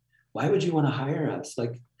 why would you want to hire us?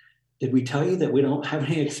 Like, did we tell you that we don't have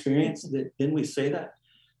any experience? Didn't we say that?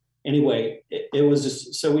 Anyway, it was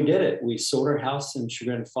just, so we did it. We sold our house in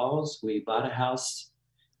Chagrin Falls. We bought a house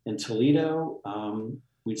in Toledo.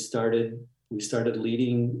 We started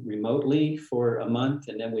leading remotely for a month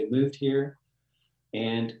and then we moved here.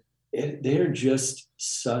 And they're just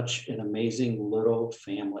such an amazing little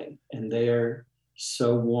family. And they're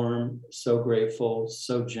so warm, so grateful,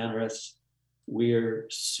 so generous. We're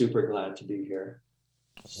super glad to be here.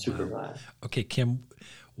 Super glad. Okay, Kim,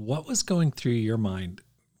 what was going through your mind?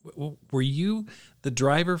 Were you the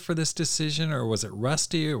driver for this decision, or was it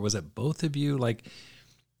Rusty, or was it both of you? Like,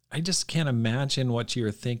 I just can't imagine what you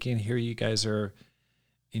were thinking. Here you guys are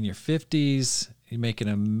in your 50s, you're making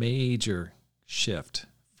a major shift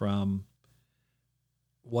from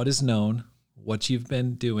what is known, what you've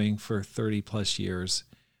been doing for 30 plus years,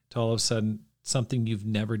 to all of a sudden something you've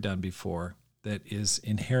never done before that is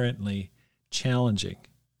inherently challenging.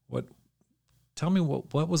 Tell me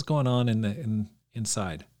what was going on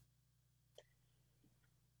inside?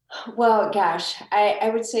 Well, gosh, I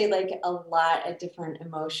would say like a lot of different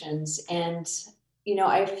emotions. And,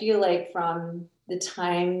 I feel like from the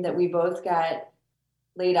time that we both got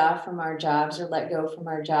laid off from our jobs or let go from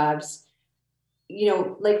our jobs,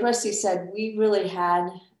 like Rusty said, we really had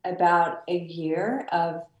about a year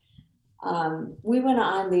of, we went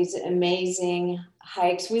on these amazing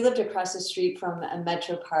hikes. We lived across the street from a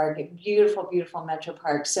metro park, a beautiful, beautiful metro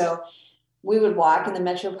park. So we would walk in the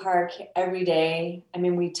metro park every day. I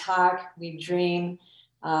mean, we'd talk, we'd dream,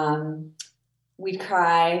 we'd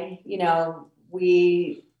cry,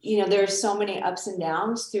 there's so many ups and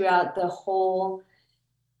downs throughout that whole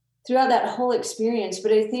experience.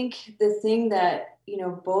 But I think the thing that,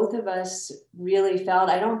 both of us really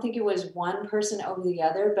felt, I don't think it was one person over the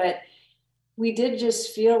other, but we did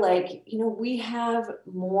just feel like, we have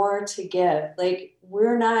more to give. Like,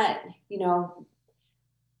 we're not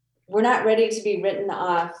ready to be written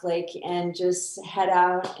off, like, and just head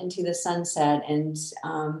out into the sunset and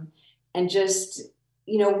just,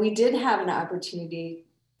 we did have an opportunity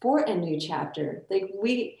for a new chapter. Like,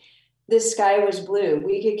 the sky was blue.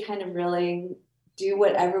 We could kind of really do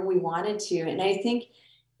whatever we wanted to. And I think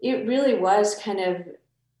it really was kind of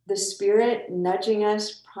the Spirit nudging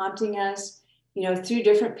us, prompting us, through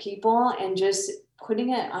different people, and just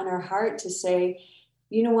putting it on our heart to say,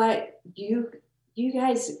 you know what, you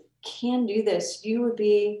guys can do this. You would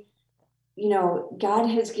be, God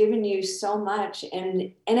has given you so much.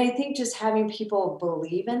 And I think just having people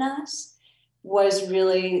believe in us was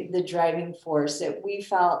really the driving force, that we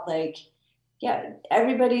felt like, yeah,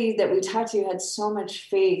 everybody that we talked to had so much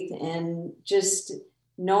faith, and just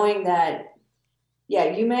knowing that, yeah,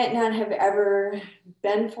 you might not have ever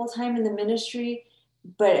been full-time in the ministry,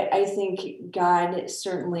 but I think God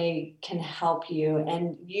certainly can help you,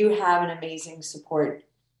 and you have an amazing support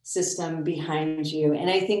system behind you. And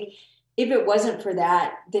I think if it wasn't for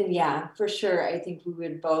that, then yeah, for sure, I think we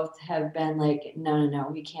would both have been like, no,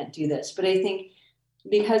 we can't do this. But I think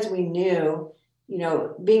because we knew,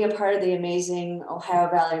 being a part of the amazing Ohio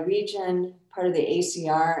Valley region, part of the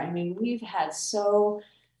ACR, I mean, we've had so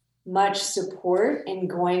much support in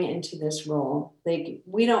going into this role. Like,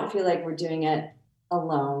 we don't feel like we're doing it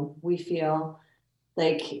alone. We feel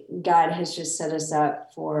like God has just set us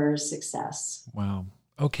up for success. Wow.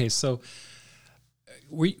 Okay. So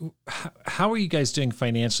how are you guys doing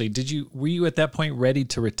financially? Were you at that point ready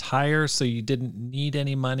to retire, so you didn't need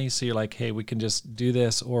any money? So you're like, hey, we can just do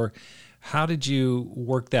this? Or how did you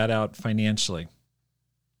work that out financially?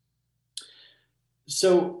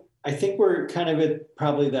 So I think we're kind of at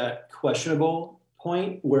probably that questionable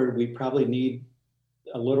point where we probably need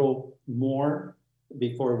a little more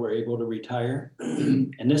before we're able to retire.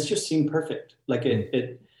 And this just seemed perfect. Like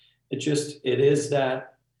it is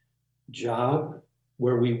that job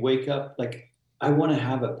where we wake up, like, I want to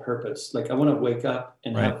have a purpose. Like, I want to wake up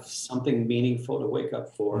and have something meaningful to wake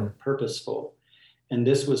up for, purposeful. And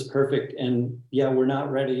this was perfect. And yeah, we're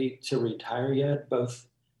not ready to retire yet, both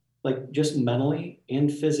like just mentally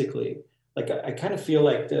and physically. Like I kind of feel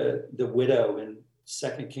like the widow in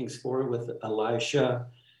 2 Kings 4 with Elisha,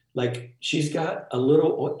 like she's got a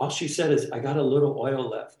little, all she said is, I got a little oil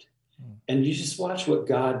left. And you just watch what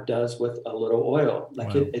God does with a little oil.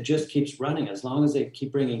 Like Wow. it just keeps running. As long as they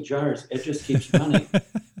keep bringing jars, it just keeps running.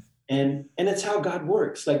 And it's how God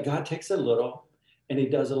works. Like God takes a little and he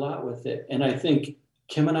does a lot with it. And I think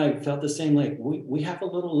Kim and I felt the same, like we have a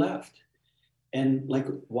little left. And like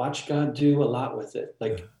watch God do a lot with it.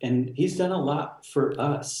 Like, and he's done a lot for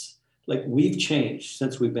us. Like we've changed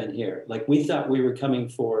since we've been here. Like we thought we were coming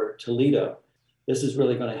for Toledo. This is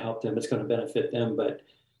really going to help them. It's going to benefit them, but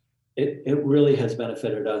it really has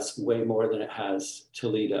benefited us way more than it has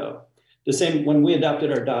Toledo. The same when we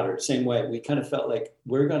adopted our daughter, same way. We kind of felt like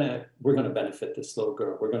we're gonna benefit this little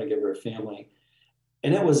girl. We're gonna give her a family.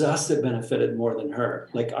 And it was us that benefited more than her.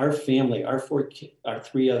 Like our family, our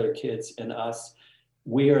 3 other kids and us,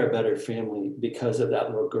 we are a better family because of that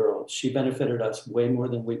little girl. She benefited us way more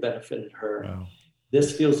than we benefited her. Wow.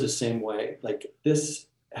 This feels the same way. Like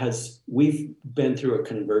we've been through a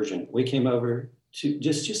conversion. We came over to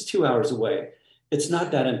just 2 hours away. It's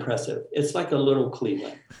not that impressive. It's like a little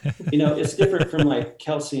Cleveland. It's different from like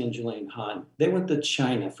Kelsey and Jelaine Hahn. They went to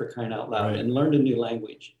China, for crying out loud, and learned a new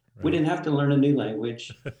language. Right. We didn't have to learn a new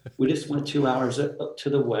language. We just went 2 hours to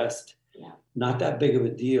the west. Yeah. Not that big of a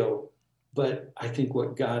deal, but I think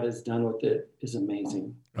what God has done with it is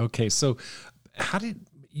amazing. Okay, so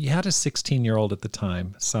you had a 16-year-old at the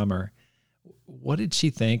time, Summer. What did she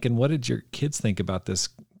think, and what did your kids think about this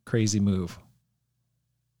crazy move?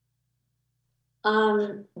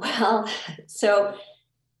 Well, so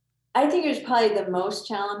I think it was probably the most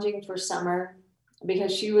challenging for Summer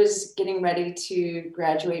because she was getting ready to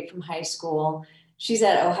graduate from high school. She's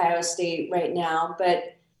at Ohio State right now,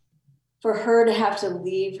 but for her to have to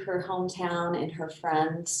leave her hometown and her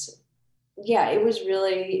friends, yeah, it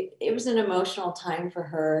was an emotional time for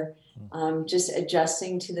her. Just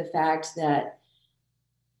adjusting to the fact that,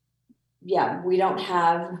 yeah, we're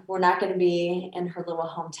not going to be in her little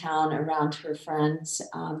hometown around her friends.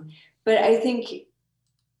 But I think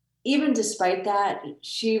even despite that,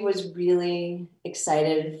 she was really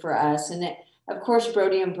excited for us. And of course,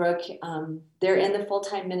 Brody and Brooke, they're in the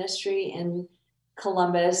full-time ministry in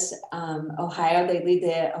Columbus, Ohio. They lead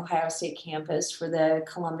the Ohio State campus for the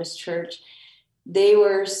Columbus Church. They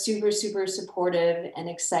were super, super supportive and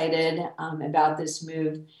excited about this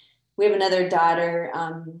move. We have another daughter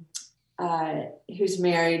who's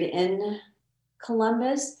married in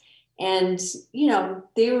Columbus. And,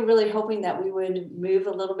 they were really hoping that we would move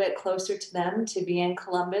a little bit closer to them to be in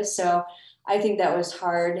Columbus. So I think that was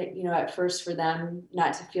hard, at first for them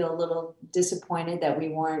not to feel a little disappointed that we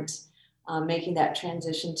weren't making that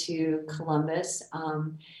transition to Columbus.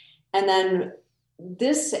 And then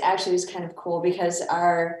this actually is kind of cool because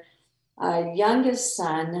our youngest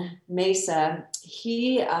son, Mesa,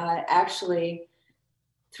 he actually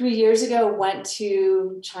 3 years ago went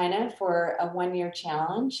to China for a 1-year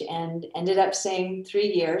challenge and ended up staying 3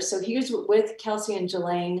 years. So he was with Kelsey and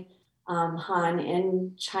Jelaine Han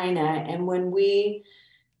in China. And when we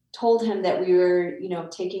told him that we were,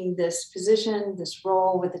 taking this position, this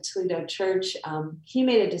role with the Toledo Church, he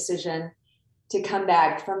made a decision to come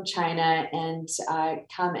back from China and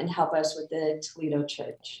come and help us with the Toledo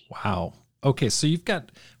Church. Wow. Okay, so you've got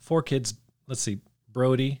 4 kids. Let's see,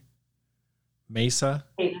 Brody, Mesa,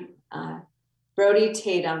 Brody,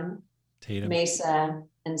 Tatum, Mesa,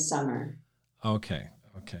 and Summer. Okay,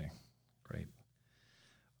 great.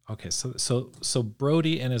 Okay, so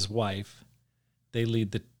Brody and his wife, they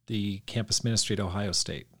lead the campus ministry at Ohio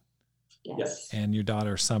State. Yes. And your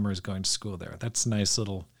daughter Summer is going to school there. That's a nice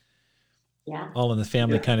little, all in the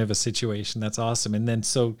family kind of a situation. That's awesome. And then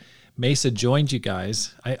so Mesa joined you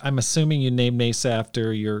guys. I'm assuming you named Mesa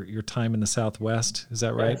after your time in the Southwest. Is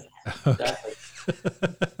that right? Yes, okay. Exactly.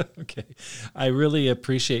 Okay. I really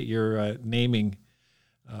appreciate your naming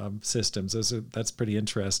systems. That's pretty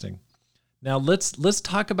interesting. Now let's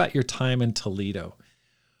talk about your time in Toledo.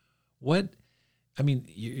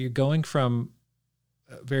 You're going from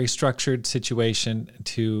a very structured situation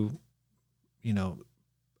to,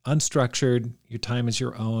 unstructured. Your time is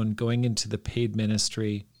your own, going into the paid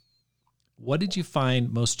ministry. What did you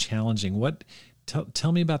find most challenging?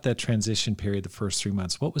 Tell me about that transition period, the first 3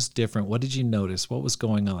 months. What was different? What did you notice? What was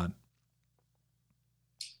going on?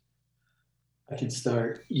 I can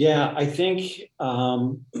start. Yeah, I think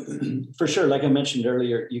for sure, like I mentioned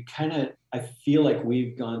earlier, I feel like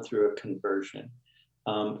we've gone through a conversion.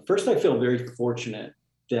 First, I feel very fortunate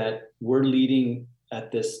that we're leading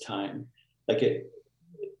at this time.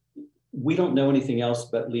 we don't know anything else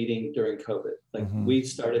but leading during COVID. Like we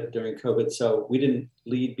started during COVID, so we didn't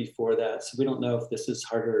lead before that. So we don't know if this is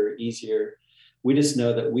harder or easier. We just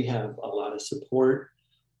know that we have a lot of support.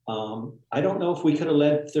 I don't know if we could have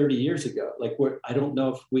led 30 years ago. Like I don't know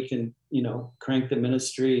if we can, crank the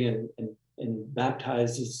ministry and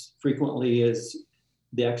baptize as frequently as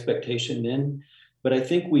the expectation then. But I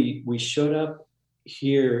think we showed up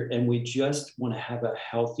here and we just want to have a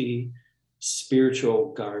healthy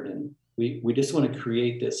spiritual garden. We just want to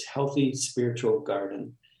create this healthy spiritual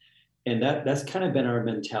garden. And that's kind of been our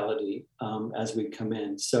mentality as we come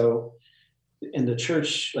in. So, and the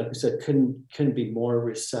church, like I said, couldn't be more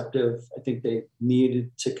receptive. I think they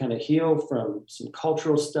needed to kind of heal from some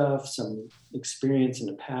cultural stuff, some experience in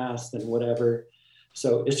the past and whatever.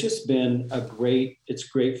 So it's just been it's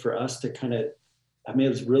great for us to kind of, it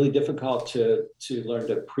was really difficult to learn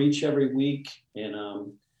to preach every week,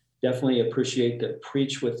 and definitely appreciate the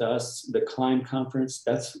Preach With Us, the Climb conference.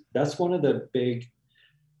 That's one of the big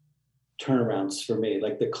turnarounds for me,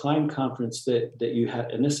 like the Climb conference that you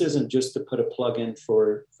had. And this isn't just to put a plug in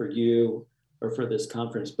for you or for this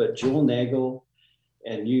conference, but Joel Nagel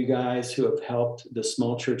and you guys who have helped the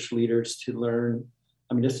small church leaders to learn.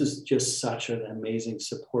 I mean, this is just such an amazing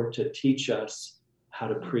support to teach us how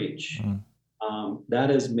to preach. That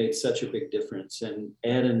has made such a big difference. And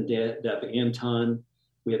Ed and Deb Anton,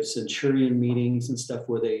 we have Centurion meetings and stuff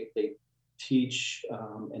where they teach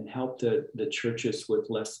and help the churches with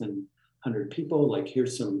less than 100 people. Like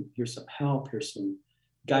here's some help, here's some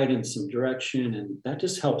guidance, some direction, and that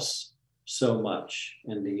just helps so much.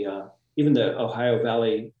 And even the Ohio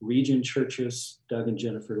Valley region churches, Doug and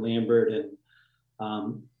Jennifer Lambert, and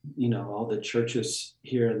all the churches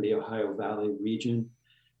here in the Ohio Valley region,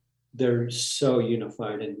 they're so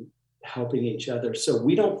unified and helping each other. So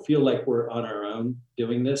we don't feel like we're on our own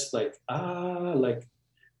doing this. Like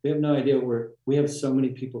we have no idea we have so many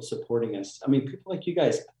people supporting us. I mean, people like you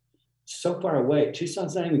guys, so far away.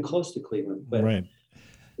 Tucson's not even close to Cleveland, but right.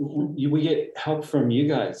 We get help from you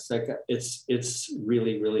guys. Like it's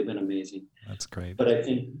really, really been amazing. That's great. But I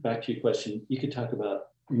think back to your question, you could talk about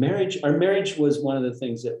marriage. Our marriage was one of the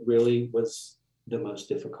things that really was the most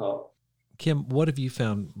difficult. Kim, what have you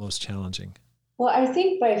found most challenging? Well, I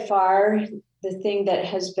think by far the thing that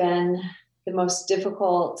has been the most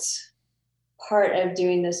difficult part of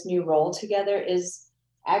doing this new role together is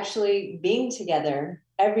actually being together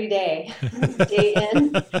every day, day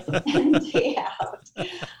in and day out.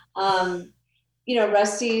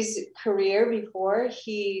 Rusty's career before,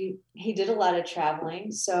 he did a lot of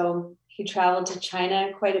traveling. So he traveled to China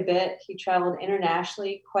quite a bit. He traveled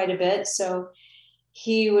internationally quite a bit. So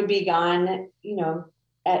he would be gone,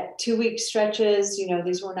 at 2-week stretches.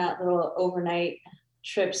 These were not little overnight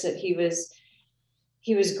trips that he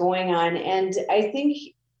was going on. And I think,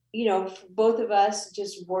 for both of us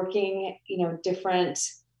just working, different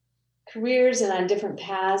careers and on different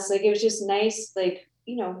paths, like it was just nice, like,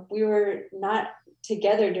 we were not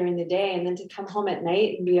together during the day, and then to come home at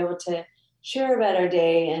night and be able to share about our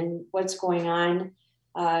day and what's going on,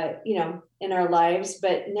 in our lives.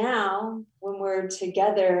 But now when we're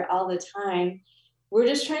together all the time, we're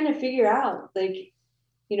just trying to figure out, like,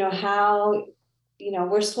 how,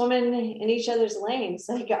 we're swimming in each other's lanes,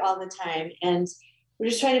 like all the time. And we're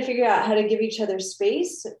just trying to figure out how to give each other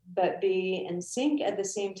space, but be in sync at the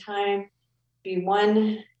same time, be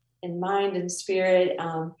one in mind and spirit,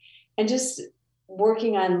 and just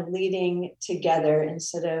working on leading together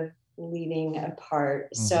instead of leading apart.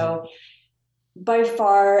 Mm-hmm. So by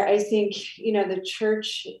far, I think, the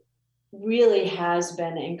church really has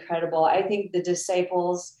been incredible. I think the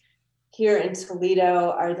disciples here in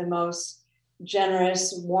Toledo are the most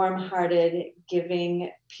generous, warm-hearted,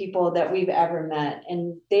 giving people that we've ever met.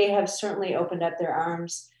 And they have certainly opened up their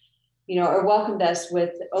arms, or welcomed us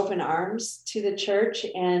with open arms to the church.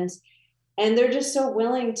 And they're just so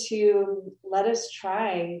willing to let us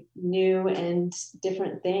try new and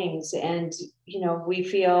different things. And, we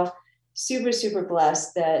feel super, super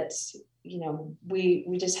blessed that,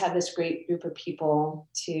 we just have this great group of people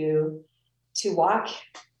to walk,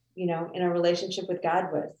 in a relationship with God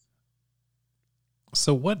with.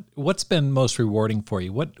 So what's been most rewarding for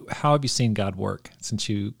you? How have you seen God work since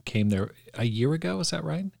you came there a year ago? Is that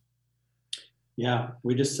right? Yeah,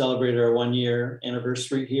 we just celebrated our 1-year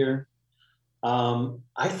anniversary here.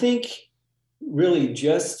 I think really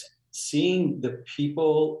just seeing the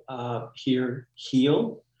people here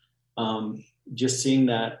heal, just seeing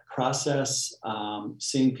that process,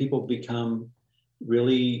 seeing people become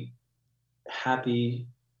really happy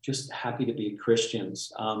to be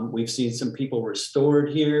Christians. We've seen some people restored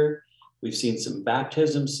here. We've seen some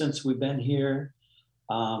baptisms since we've been here.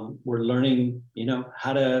 we're learning,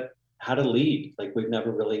 how to lead. Like we've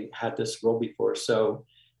never really had this role before. So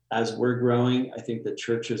as we're growing, I think the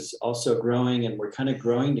church is also growing, and we're kind of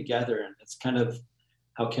growing together. And it's kind of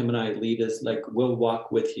how Kim and I lead, is like, we'll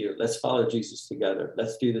walk with you. Let's follow Jesus together.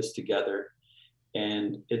 Let's do this together.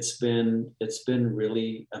 And it's been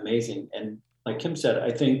really amazing. And like Kim said,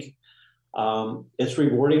 I think it's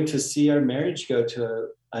rewarding to see our marriage go to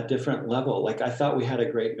a different level. Like I thought we had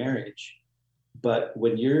a great marriage, but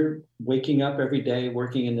when you're waking up every day,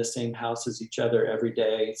 working in the same house as each other every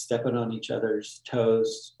day, stepping on each other's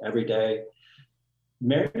toes every day,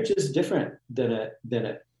 marriage is different than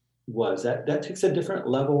it was. That takes a different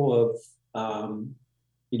level of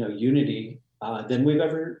unity than we've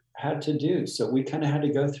ever had to do. So we kind of had to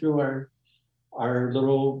go through our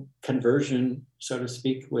little conversion, so to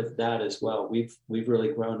speak, with that as well. We've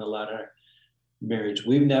really grown a lot in our marriage.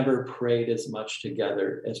 We've never prayed as much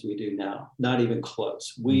together as we do now, not even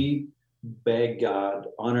close. We beg God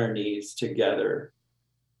on our knees together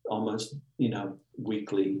almost,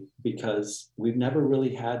 weekly, because we've never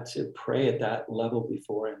really had to pray at that level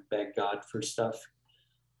before and beg God for stuff.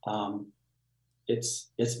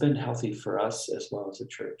 It's been healthy for us as well as a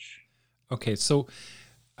church. Okay, so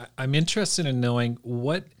I'm interested in knowing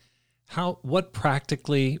what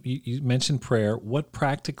practically, you mentioned prayer, what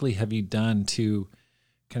practically have you done to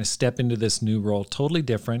kind of step into this new role, totally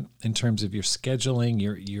different in terms of your scheduling,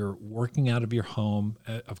 you're working out of your home,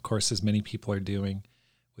 of course, as many people are doing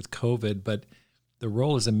with COVID, but the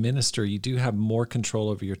role as a minister, you do have more control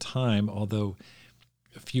over your time, although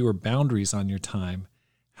fewer boundaries on your time.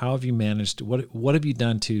 How have you managed, what have you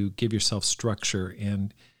done to give yourself structure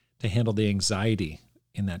and to handle the anxiety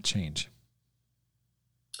in that change?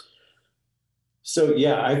 So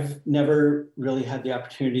yeah, I've never really had the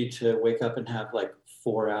opportunity to wake up and have like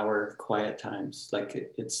 4-hour quiet times.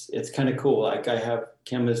 Like it's kind of cool. Like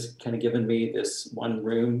Kim has kind of given me this one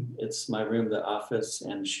room. It's my room, the office,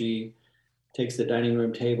 and she takes the dining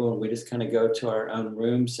room table and we just kind of go to our own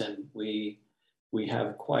rooms and we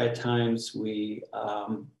have quiet times. We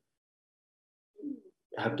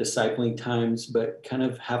have discipling times, but kind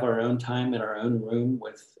of have our own time in our own room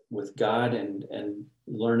with God and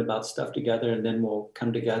learn about stuff together. And then we'll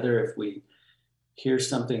come together if we hear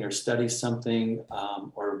something or study something,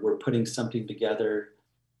 or we're putting something together.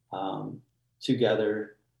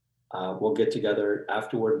 We'll get together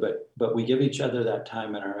afterward, but we give each other that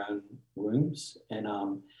time in our own rooms.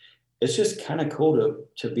 And it's just kind of cool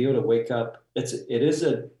to be able to wake up.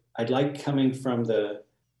 I'd like coming from the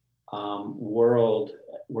world,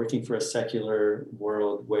 working for a secular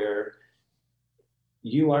world where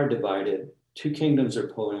you are divided. Two kingdoms are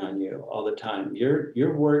pulling on you all the time.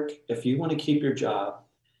 Your work, if you want to keep your job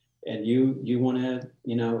and you want to,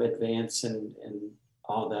 advance and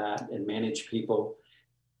all that and manage people,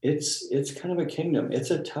 it's kind of a kingdom.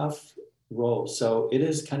 It's a tough role. So it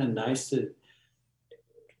is kind of nice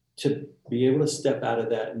to be able to step out of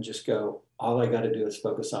that and just go, all I got to do is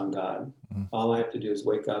focus on God. Mm-hmm. All I have to do is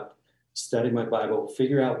wake up, study my Bible,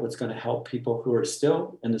 figure out what's going to help people who are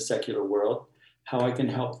still in the secular world, how I can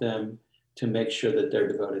help them to make sure that they're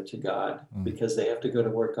devoted to God, because they have to go to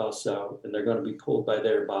work also, and they're going to be pulled by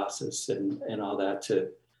their bosses and all that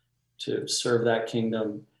to serve that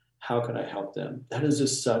kingdom. How can I help them? That is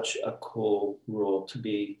just such a cool role, to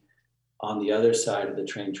be on the other side of the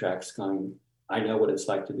train tracks going, I know what it's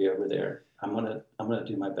like to be over there. I'm gonna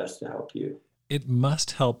do my best to help you. It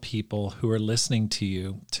must help people who are listening to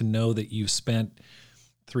you to know that you've spent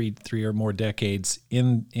three or more decades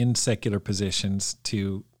in secular positions,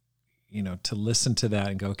 to listen to that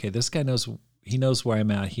and go, okay, this guy knows where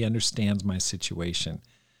I'm at. He understands my situation.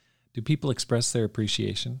 Do people express their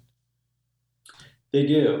appreciation? They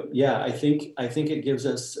do. Yeah. I think it gives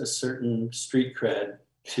us a certain street cred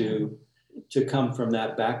to come from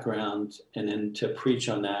that background and then to preach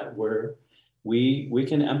on that, where we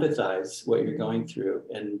can empathize what you're going through.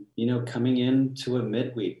 And, coming into a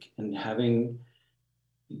midweek and having,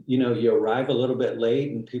 you arrive a little bit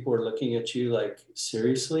late and people are looking at you like,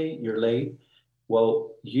 seriously, you're late?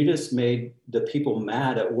 Well, you just made the people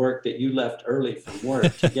mad at work that you left early from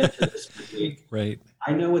work to get to this midweek. Right.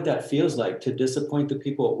 I know what that feels like, to disappoint the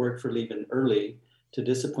people at work for leaving early, to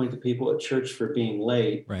disappoint the people at church for being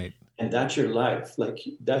late. Right. And that's your life. Like,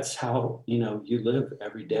 that's how, you live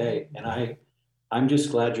every day. And I'm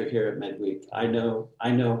just glad you're here at midweek. I know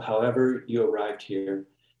however you arrived here,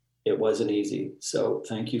 it wasn't easy. So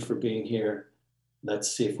thank you for being here.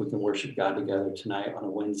 Let's see if we can worship God together tonight on a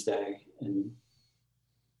Wednesday. And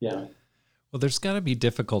yeah. Well, there's got to be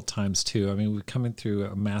difficult times too. I mean, we're coming through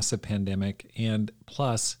a massive pandemic, and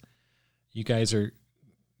plus you guys are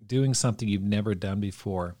doing something you've never done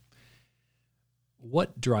before.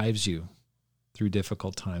 What drives you through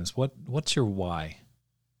difficult times? What's your why?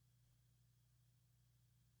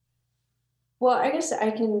 Well, I guess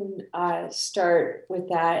I can start with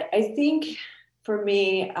that. I think for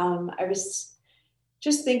me, I was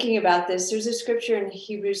just thinking about this. There's a scripture in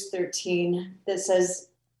Hebrews 13 that says,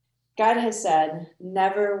 God has said,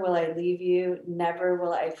 never will I leave you, never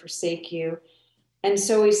will I forsake you. And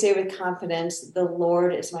so we say with confidence, the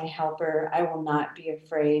Lord is my helper. I will not be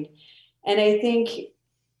afraid. And I think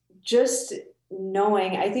just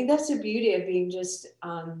knowing, I think that's the beauty of being just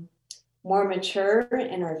more mature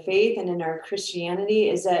in our faith and in our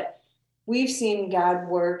Christianity, is that we've seen God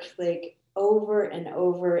work like over and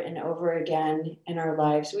over and over again in our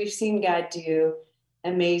lives. We've seen God do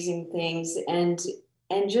amazing things, and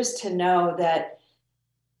just to know that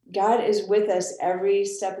God is with us every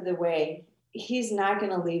step of the way. He's not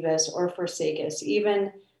going to leave us or forsake us,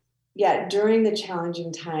 even during the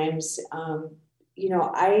challenging times. I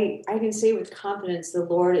can say with confidence, the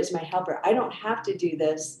Lord is my helper. I don't have to do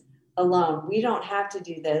this alone. We don't have to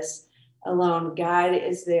do this alone. God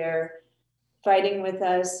is there fighting with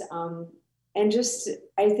us. And just,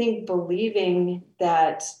 I think, believing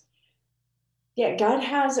that, God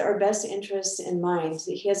has our best interests in mind.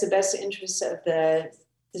 He has the best interests of the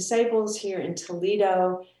disciples here in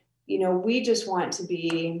Toledo. We just want to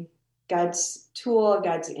be God's tool,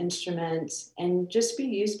 God's instrument, and just be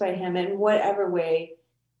used by him in whatever way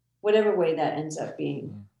that ends up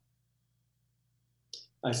being.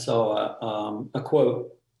 I saw a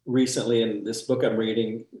quote recently in this book I'm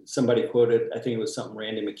reading. Somebody quoted, I think it was something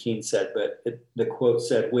Randy McKean said, but the quote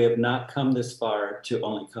said, "We have not come this far to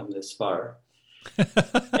only come this far."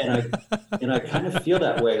 and I kind of feel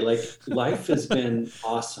that way. Like, life has been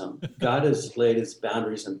awesome. God has laid his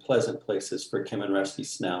boundaries in pleasant places for Kim and Rusty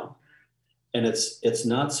Snell. And it's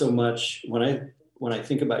not so much when I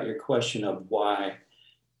think about your question of why,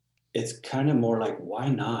 it's kind of more like, why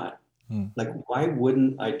not? Like, why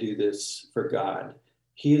wouldn't I do this for God?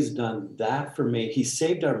 He has done that for me. He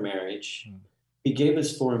saved our marriage. He gave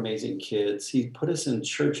us 4 amazing kids. He put us in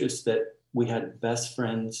churches that we had best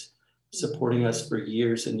friends supporting us for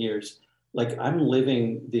years and years. Like, I'm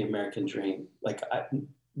living the American dream. Like,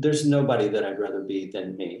 there's nobody that I'd rather be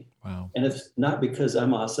than me. Wow. And it's not because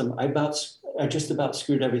I'm awesome. I just about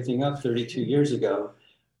screwed everything up 32 years ago,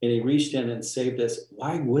 and he reached in and saved us.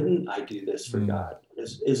 Why wouldn't I do this for God?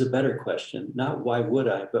 Is a better question. Not why would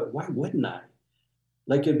I, but why wouldn't I?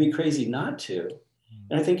 Like, it'd be crazy not to.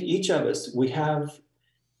 And I think each of us, we have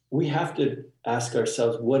to ask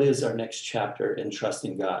ourselves, what is our next chapter in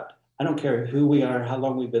trusting God? I don't care who we are, how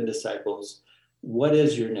long we've been disciples. What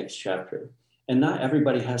is your next chapter? And not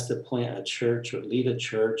everybody has to plant a church or lead a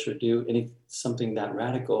church or do something that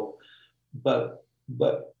radical. But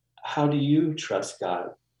how do you trust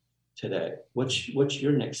God today? What's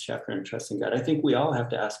your next chapter in trusting God? I think we all have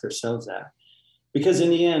to ask ourselves that. Because in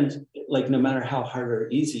the end, like, no matter how hard or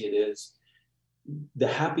easy it is, the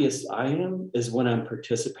happiest I am is when I'm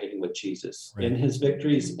participating with Jesus in his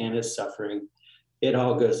victories and his suffering. It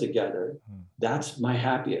all goes together. That's my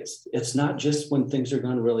happiest. It's not just when things are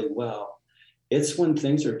going really well. It's when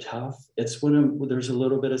things are tough. It's when there's a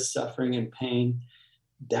little bit of suffering and pain.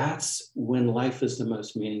 That's when life is the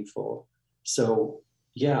most meaningful. So,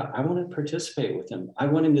 I want to participate with him. I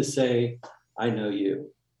want him to say, I know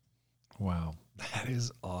you. Wow, that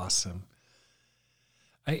is awesome.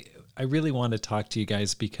 I really want to talk to you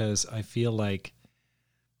guys because I feel like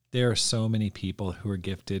there are so many people who are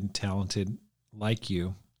gifted, talented like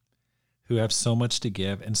you, who have so much to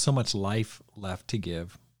give and so much life left to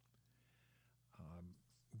give,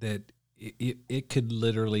 that it could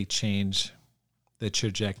literally change the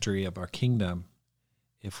trajectory of our kingdom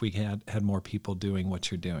if we had more people doing what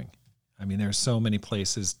you're doing. I mean, there's so many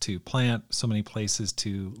places to plant, so many places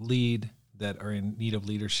to lead that are in need of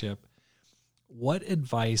leadership. What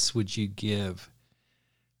advice would you give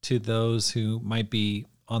to those who might be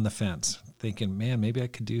on the fence, thinking, man, maybe I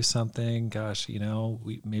could do something. Gosh,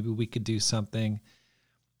 maybe we could do something.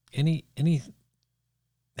 Any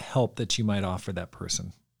help that you might offer that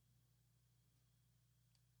person?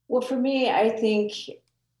 Well, for me, I think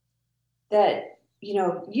that,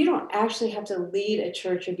 you don't actually have to lead a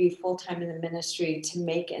church or be full-time in the ministry to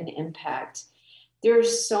make an impact. There are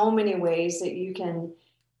so many ways that you can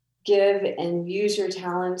give and use your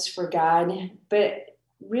talents for God. But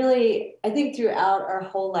really, I think throughout our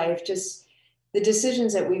whole life, just the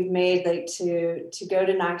decisions that we've made, like to go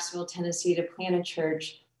to Knoxville, Tennessee, to plant a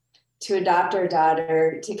church, to adopt our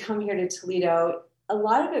daughter, to come here to Toledo, a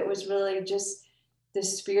lot of it was really just the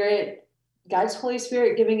Spirit God's Holy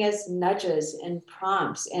Spirit giving us nudges and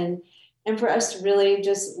prompts, and for us to really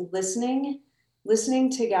just listening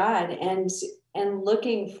to God and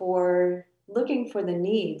looking for the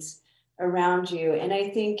needs around you. And I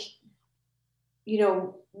think,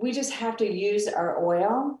 we just have to use our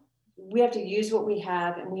oil. We have to use what we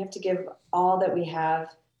have, and we have to give all that we have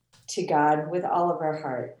to God with all of our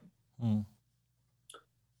heart. Mm.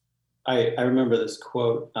 I remember this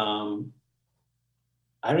quote.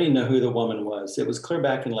 I don't even know who the woman was. It was clear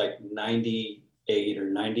back in like 98 or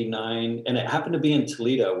 99. And it happened to be in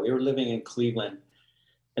Toledo. We were living in Cleveland.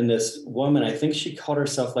 And this woman, I think she called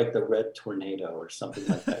herself like the Red Tornado or something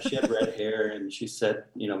like that. She had red hair, and she said,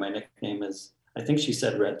 my nickname is, I think she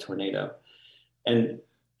said Red Tornado. And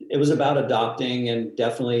it was about adopting, and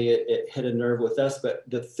definitely it hit a nerve with us. But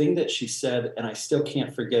the thing that she said, and I still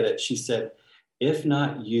can't forget it, she said, "If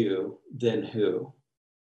not you, then who?"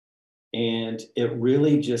 And it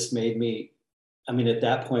really just made me, at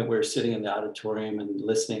that point we were sitting in the auditorium and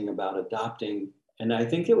listening about adopting. And I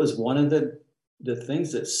think it was one of the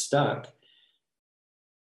things that stuck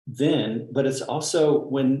then, but it's also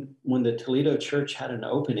when the Toledo church had an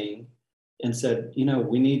opening and said,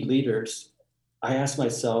 we need leaders. I asked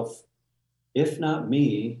myself, if not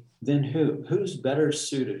me, then who? Who's better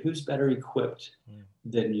suited? Who's better equipped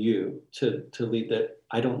than you to lead that?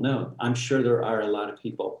 I don't know. I'm sure there are a lot of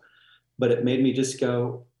people, but it made me just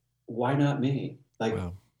go, why not me? Like,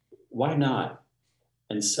 wow. Why not?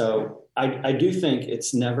 And so I do think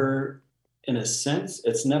it's never, in a sense,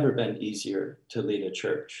 it's never been easier to lead a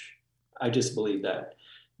church. I just believe that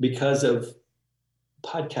because of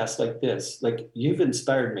podcasts like this. Like, you've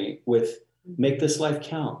inspired me with Make This Life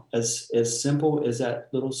Count. As simple as that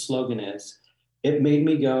little slogan is, it made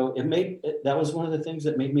me go, that was one of the things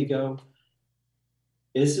that made me go,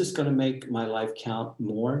 is this going to make my life count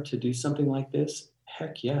more to do something like this?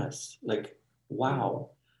 Heck yes. Like, wow,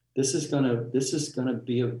 this is going to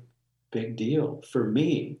be a big deal for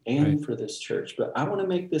me and for this church. But I want to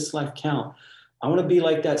make this life count. I want to be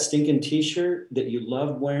like that stinking t-shirt that you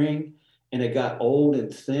loved wearing, and it got old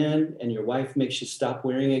and thin, and your wife makes you stop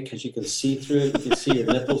wearing it because you can see through it. You can see your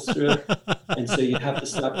nipples through it. And so you have to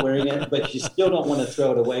stop wearing it, but you still don't want to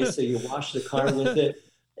throw it away. So you wash the car with it,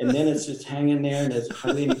 and then it's just hanging there and there's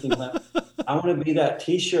hardly anything left. I want to be that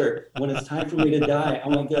t-shirt. When it's time for me to die, I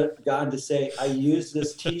want God to say, I used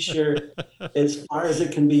this t-shirt as far as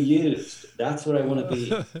it can be used. That's what I want to be.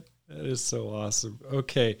 That is so awesome.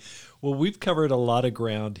 Okay. Well, we've covered a lot of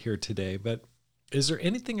ground here today, but is there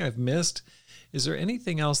anything I've missed? Is there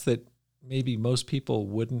anything else that maybe most people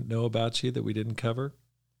wouldn't know about you that we didn't cover?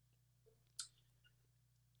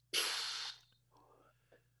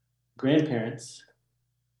 Grandparents.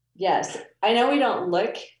 Yes. I know we don't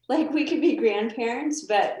look like we could be grandparents,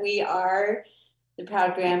 but we are the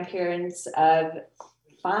proud grandparents of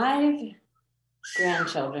 5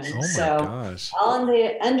 grandchildren. Oh my gosh. All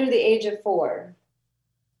under the age of 4.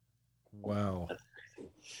 Wow.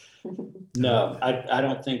 No, I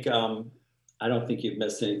don't think you've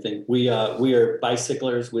missed anything. We are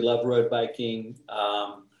bicyclers. We love road biking.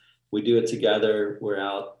 We do it together. We're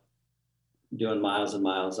out doing miles and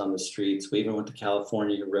miles on the streets. We even went to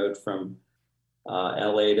California, rode from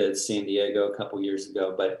LA to San Diego a couple years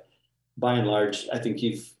ago. But by and large, I think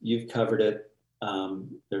you've covered it.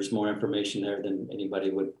 There's more information there than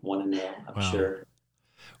anybody would want to know, I'm sure.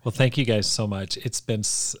 Well, thank you guys so much. It's been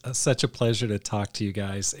such a pleasure to talk to you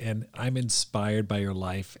guys, and I'm inspired by your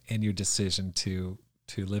life and your decision to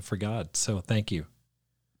live for God. So thank you.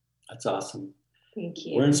 That's awesome. Thank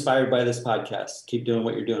you. We're inspired by this podcast. Keep doing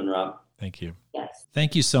what you're doing, Rob. Thank you. Yes.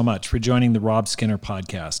 Thank you so much for joining the Rob Skinner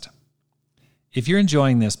podcast. If you're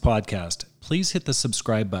enjoying this podcast, please hit the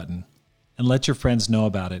subscribe button and let your friends know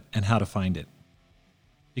about it and how to find it.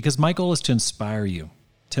 Because my goal is to inspire you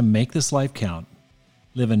to make this life count,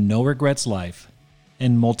 live a no regrets life,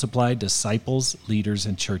 and multiply disciples, leaders,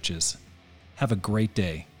 and churches. Have a great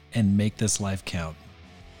day and make this life count.